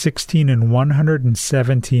 116 and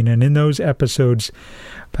 117. And in those episodes,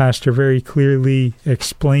 Pastor very clearly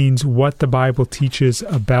explains what the Bible teaches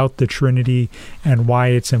about the Trinity and why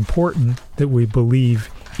it's important that we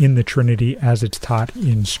believe in the Trinity as it's taught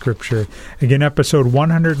in Scripture. Again, episode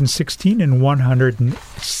 116 and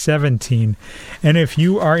 117. And if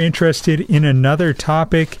you are interested in another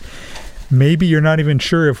topic, maybe you're not even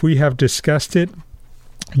sure if we have discussed it,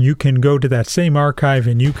 you can go to that same archive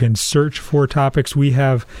and you can search for topics. We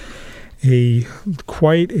have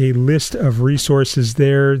quite a list of resources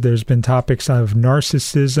there. There's been topics of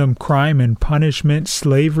narcissism, crime and punishment,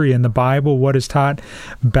 slavery in the Bible, what is taught,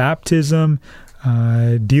 baptism,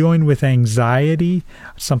 dealing with anxiety,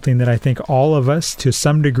 something that I think all of us to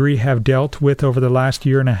some degree have dealt with over the last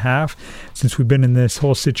year and a half since we've been in this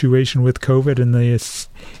whole situation with COVID and the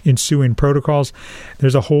ensuing protocols.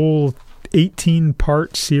 There's a whole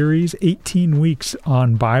 18-part series, 18 weeks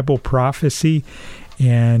on Bible prophecy,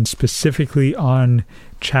 and specifically on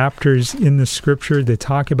chapters in the Scripture that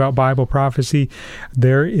talk about Bible prophecy.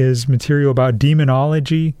 There is material about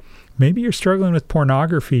demonology. Maybe you're struggling with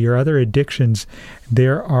pornography or other addictions.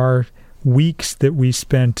 There are weeks that we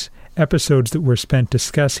spent, episodes that were spent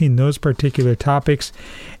discussing those particular topics,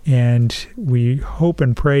 and we hope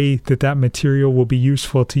and pray that that material will be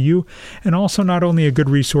useful to you, and also not only a good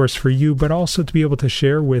resource for you, but also to be able to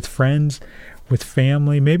share with friends, with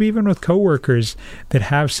family, maybe even with coworkers that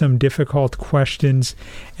have some difficult questions,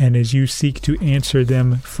 and as you seek to answer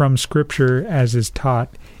them from Scripture as is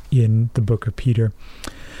taught in the book of Peter.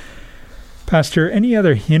 Pastor, any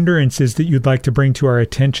other hindrances that you'd like to bring to our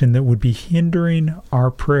attention that would be hindering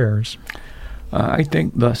our prayers? I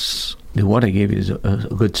think thus what I gave you is a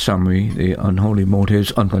good summary. The unholy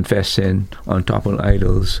motives, unconfessed sin, untoppled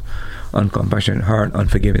idols, uncompassionate heart,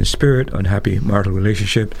 unforgiving spirit, unhappy marital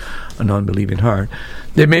relationship, an unbelieving heart.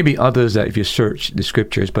 There may be others that if you search the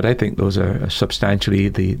Scriptures, but I think those are substantially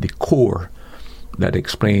the core that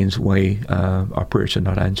explains why our prayers are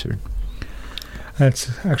not answered.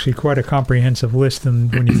 That's actually quite a comprehensive list,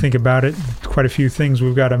 and when you think about it, quite a few things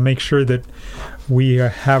we've got to make sure that we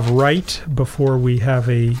have right before we have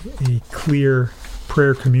a clear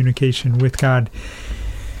prayer communication with God.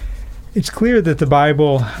 It's clear that the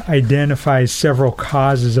Bible identifies several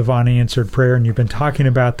causes of unanswered prayer, and you've been talking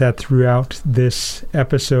about that throughout this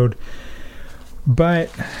episode.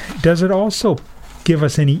 But does it also give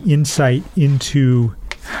us any insight into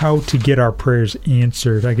how to get our prayers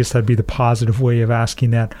answered? I guess that'd be the positive way of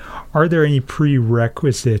asking that. Are there any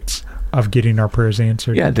prerequisites of getting our prayers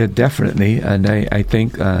answered? Yeah, there definitely. And I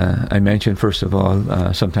think I mentioned, first of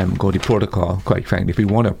all, sometime ago, the protocol, quite frankly. If we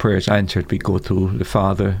want our prayers answered, we go through the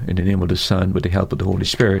Father in the name of the Son with the help of the Holy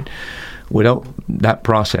Spirit. Without that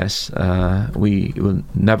process, we will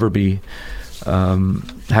never be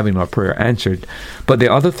having our prayer answered. But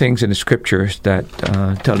there are other things in the Scriptures that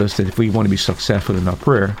tell us that if we want to be successful in our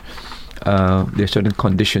prayer, there are certain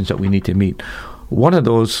conditions that we need to meet. One of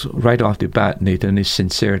those, right off the bat, Nathan, is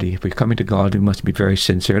sincerity. If we're coming to God, we must be very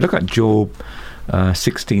sincere. Look at Job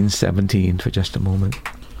 16:17 for just a moment.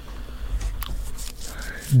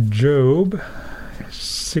 Job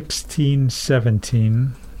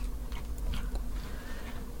 16:17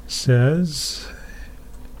 says,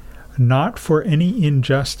 "Not for any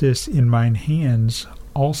injustice in mine hands,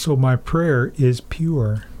 also my prayer is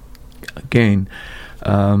pure." Again,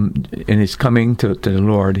 in his coming to the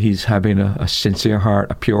Lord, he's having a sincere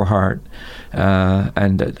heart, a pure heart,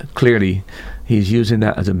 and clearly he's using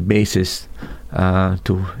that as a basis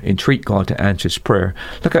to entreat God to answer his prayer.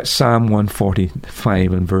 Look at Psalm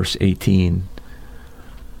 145 and verse 18.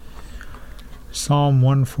 Psalm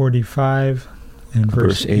 145 and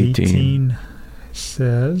verse 18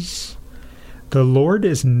 says, "The Lord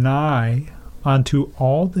is nigh unto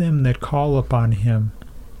all them that call upon him,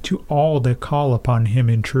 to all that call upon him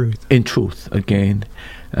in truth." In truth, again.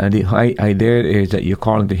 The idea is that you're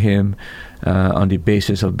calling to him on the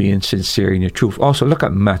basis of being sincere in your truth. Also, look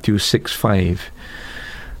at Matthew 6:5.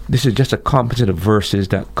 This is just a composite of verses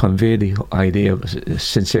that convey the idea of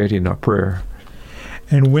sincerity in our prayer.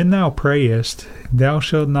 "And when thou prayest, thou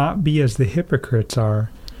shalt not be as the hypocrites are,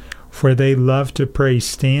 for they love to pray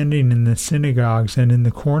standing in the synagogues and in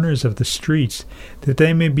the corners of the streets, that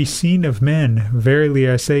they may be seen of men. Verily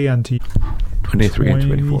I say unto you." 23 and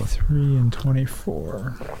 24. 23 and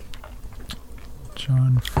 24.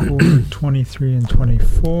 John 4, 23 and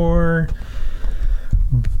 24.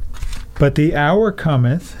 "But the hour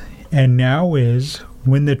cometh, and now is,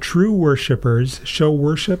 when the true worshippers shall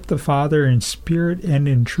worship the Father in spirit and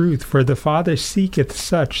in truth, for the Father seeketh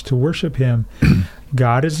such to worship him.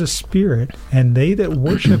 God is a spirit, and they that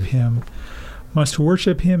worship him must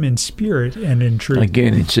worship him in spirit and in truth."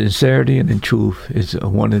 Again, in sincerity and in truth is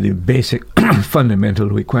one of the basic fundamental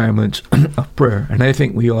requirements of prayer. And I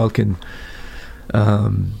think we all can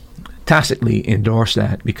tacitly endorse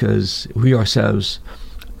that, because we ourselves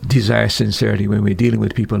desire sincerity when we're dealing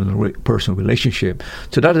with people in a personal relationship.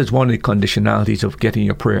 So that is one of the conditionalities of getting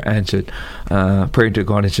your prayer answered, praying to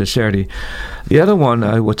God in sincerity. The other one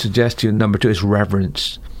I would suggest to you, number 2, is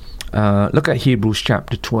reverence. Look at Hebrews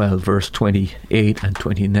chapter 12, verse 28 and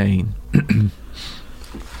 29.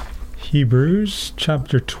 Hebrews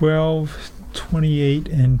chapter 12, 28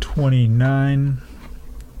 and 29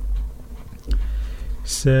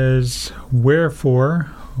 says, "Wherefore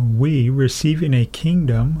we, receiving a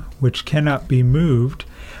kingdom which cannot be moved,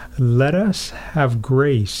 let us have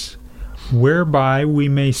grace, whereby we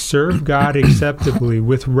may serve God acceptably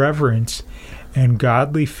with reverence and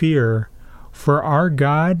godly fear, for our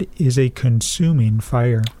God is a consuming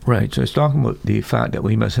fire." Right, so it's talking about the fact that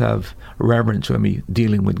we must have reverence when we're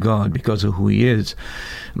dealing with God because of who he is.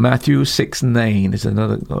 Matthew 6:9 is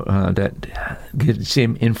another that gives the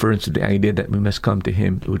same inference to the idea that we must come to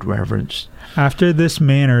him with reverence. "After this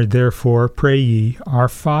manner, therefore, pray ye, Our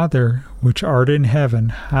Father, which art in heaven,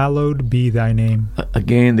 hallowed be thy name."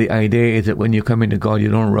 Again, the idea is that when you come into God, you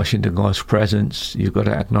don't rush into God's presence. You've got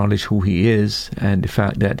to acknowledge who he is and the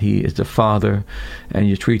fact that he is the Father, and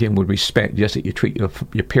you treat him with respect, just as you treat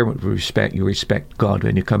your parent with respect. You respect God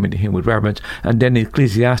when you come into him with reverence. And then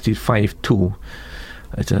Ecclesiastes 5:2,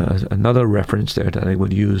 it's another reference there that I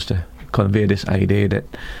would use to convey this idea that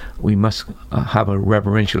we must have a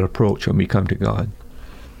reverential approach when we come to God.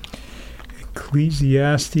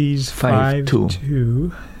 Ecclesiastes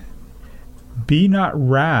 5:2, "Be not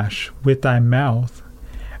rash with thy mouth,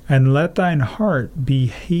 and let thine heart be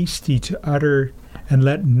hasty to utter, and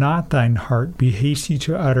let not thine heart be hasty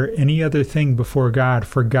to utter any other thing before God,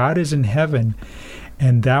 for God is in heaven,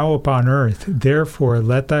 and thou upon earth. Therefore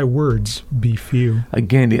let thy words be few."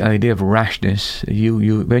 Again, the idea of rashness.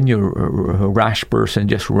 You when you're a rash person,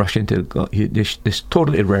 just rush into God, this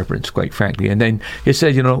total irreverence, quite frankly. And then he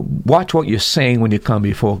said, watch what you're saying when you come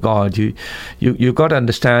before God. You've got to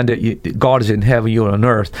understand that God is in heaven, you're on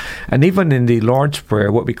earth. And even in the Lord's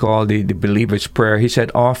Prayer, what we call the believer's prayer, he said,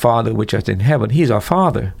 "Our Father which art in heaven." He's our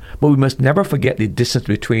Father. But we must never forget the distance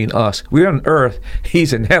between us. We're on earth,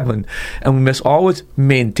 he's in heaven. And we must always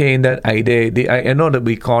maintain that idea. I know that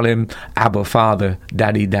we call him Abba Father,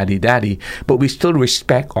 Daddy, Daddy, Daddy, but we still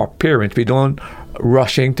respect our parents. We don't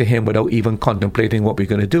rushing to him without even contemplating what we're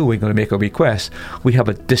going to do. We're going to make a request. We have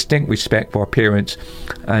a distinct respect for our parents,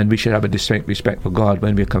 and we should have a distinct respect for God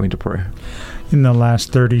when we're coming to prayer. In the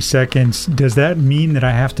last 30 seconds, does that mean that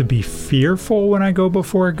I have to be fearful when I go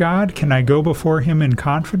before God? Can I go before him in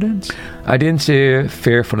confidence? I didn't say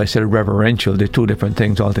fearful, I said reverential. They're two different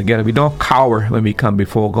things altogether. We don't cower when we come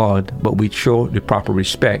before God, but we show the proper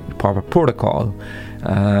respect, the proper protocol,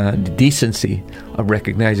 the decency of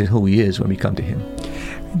recognizing who he is when we come to him.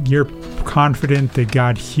 You're confident that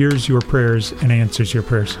God hears your prayers and answers your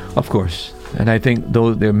prayers? Of course. And I think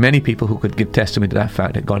there are many people who could give testimony to that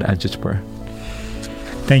fact, that God answers prayer.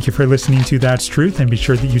 Thank you for listening to That's Truth, and be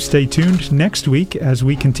sure that you stay tuned next week as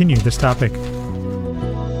we continue this topic.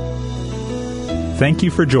 Thank you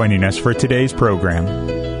for joining us for today's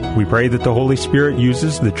program. We pray that the Holy Spirit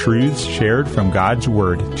uses the truths shared from God's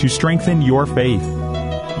Word to strengthen your faith.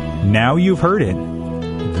 Now you've heard it.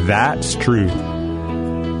 That's truth.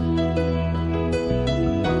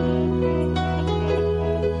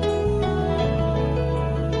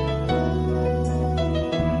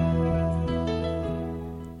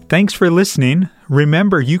 Thanks for listening.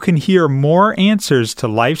 Remember, you can hear more answers to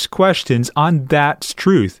life's questions on That's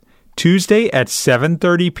Truth, Tuesday at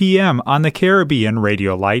 7:30 p.m. on the Caribbean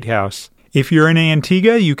Radio Lighthouse. If you're in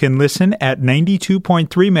Antigua, you can listen at 92.3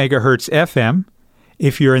 megahertz FM.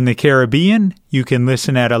 If you're in the Caribbean, you can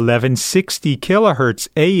listen at 1160 kilohertz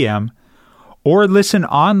AM, or listen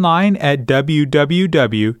online at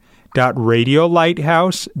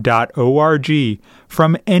www.radiolighthouse.org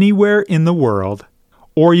from anywhere in the world.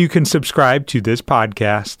 Or you can subscribe to this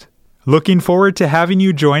podcast. Looking forward to having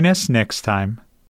you join us next time.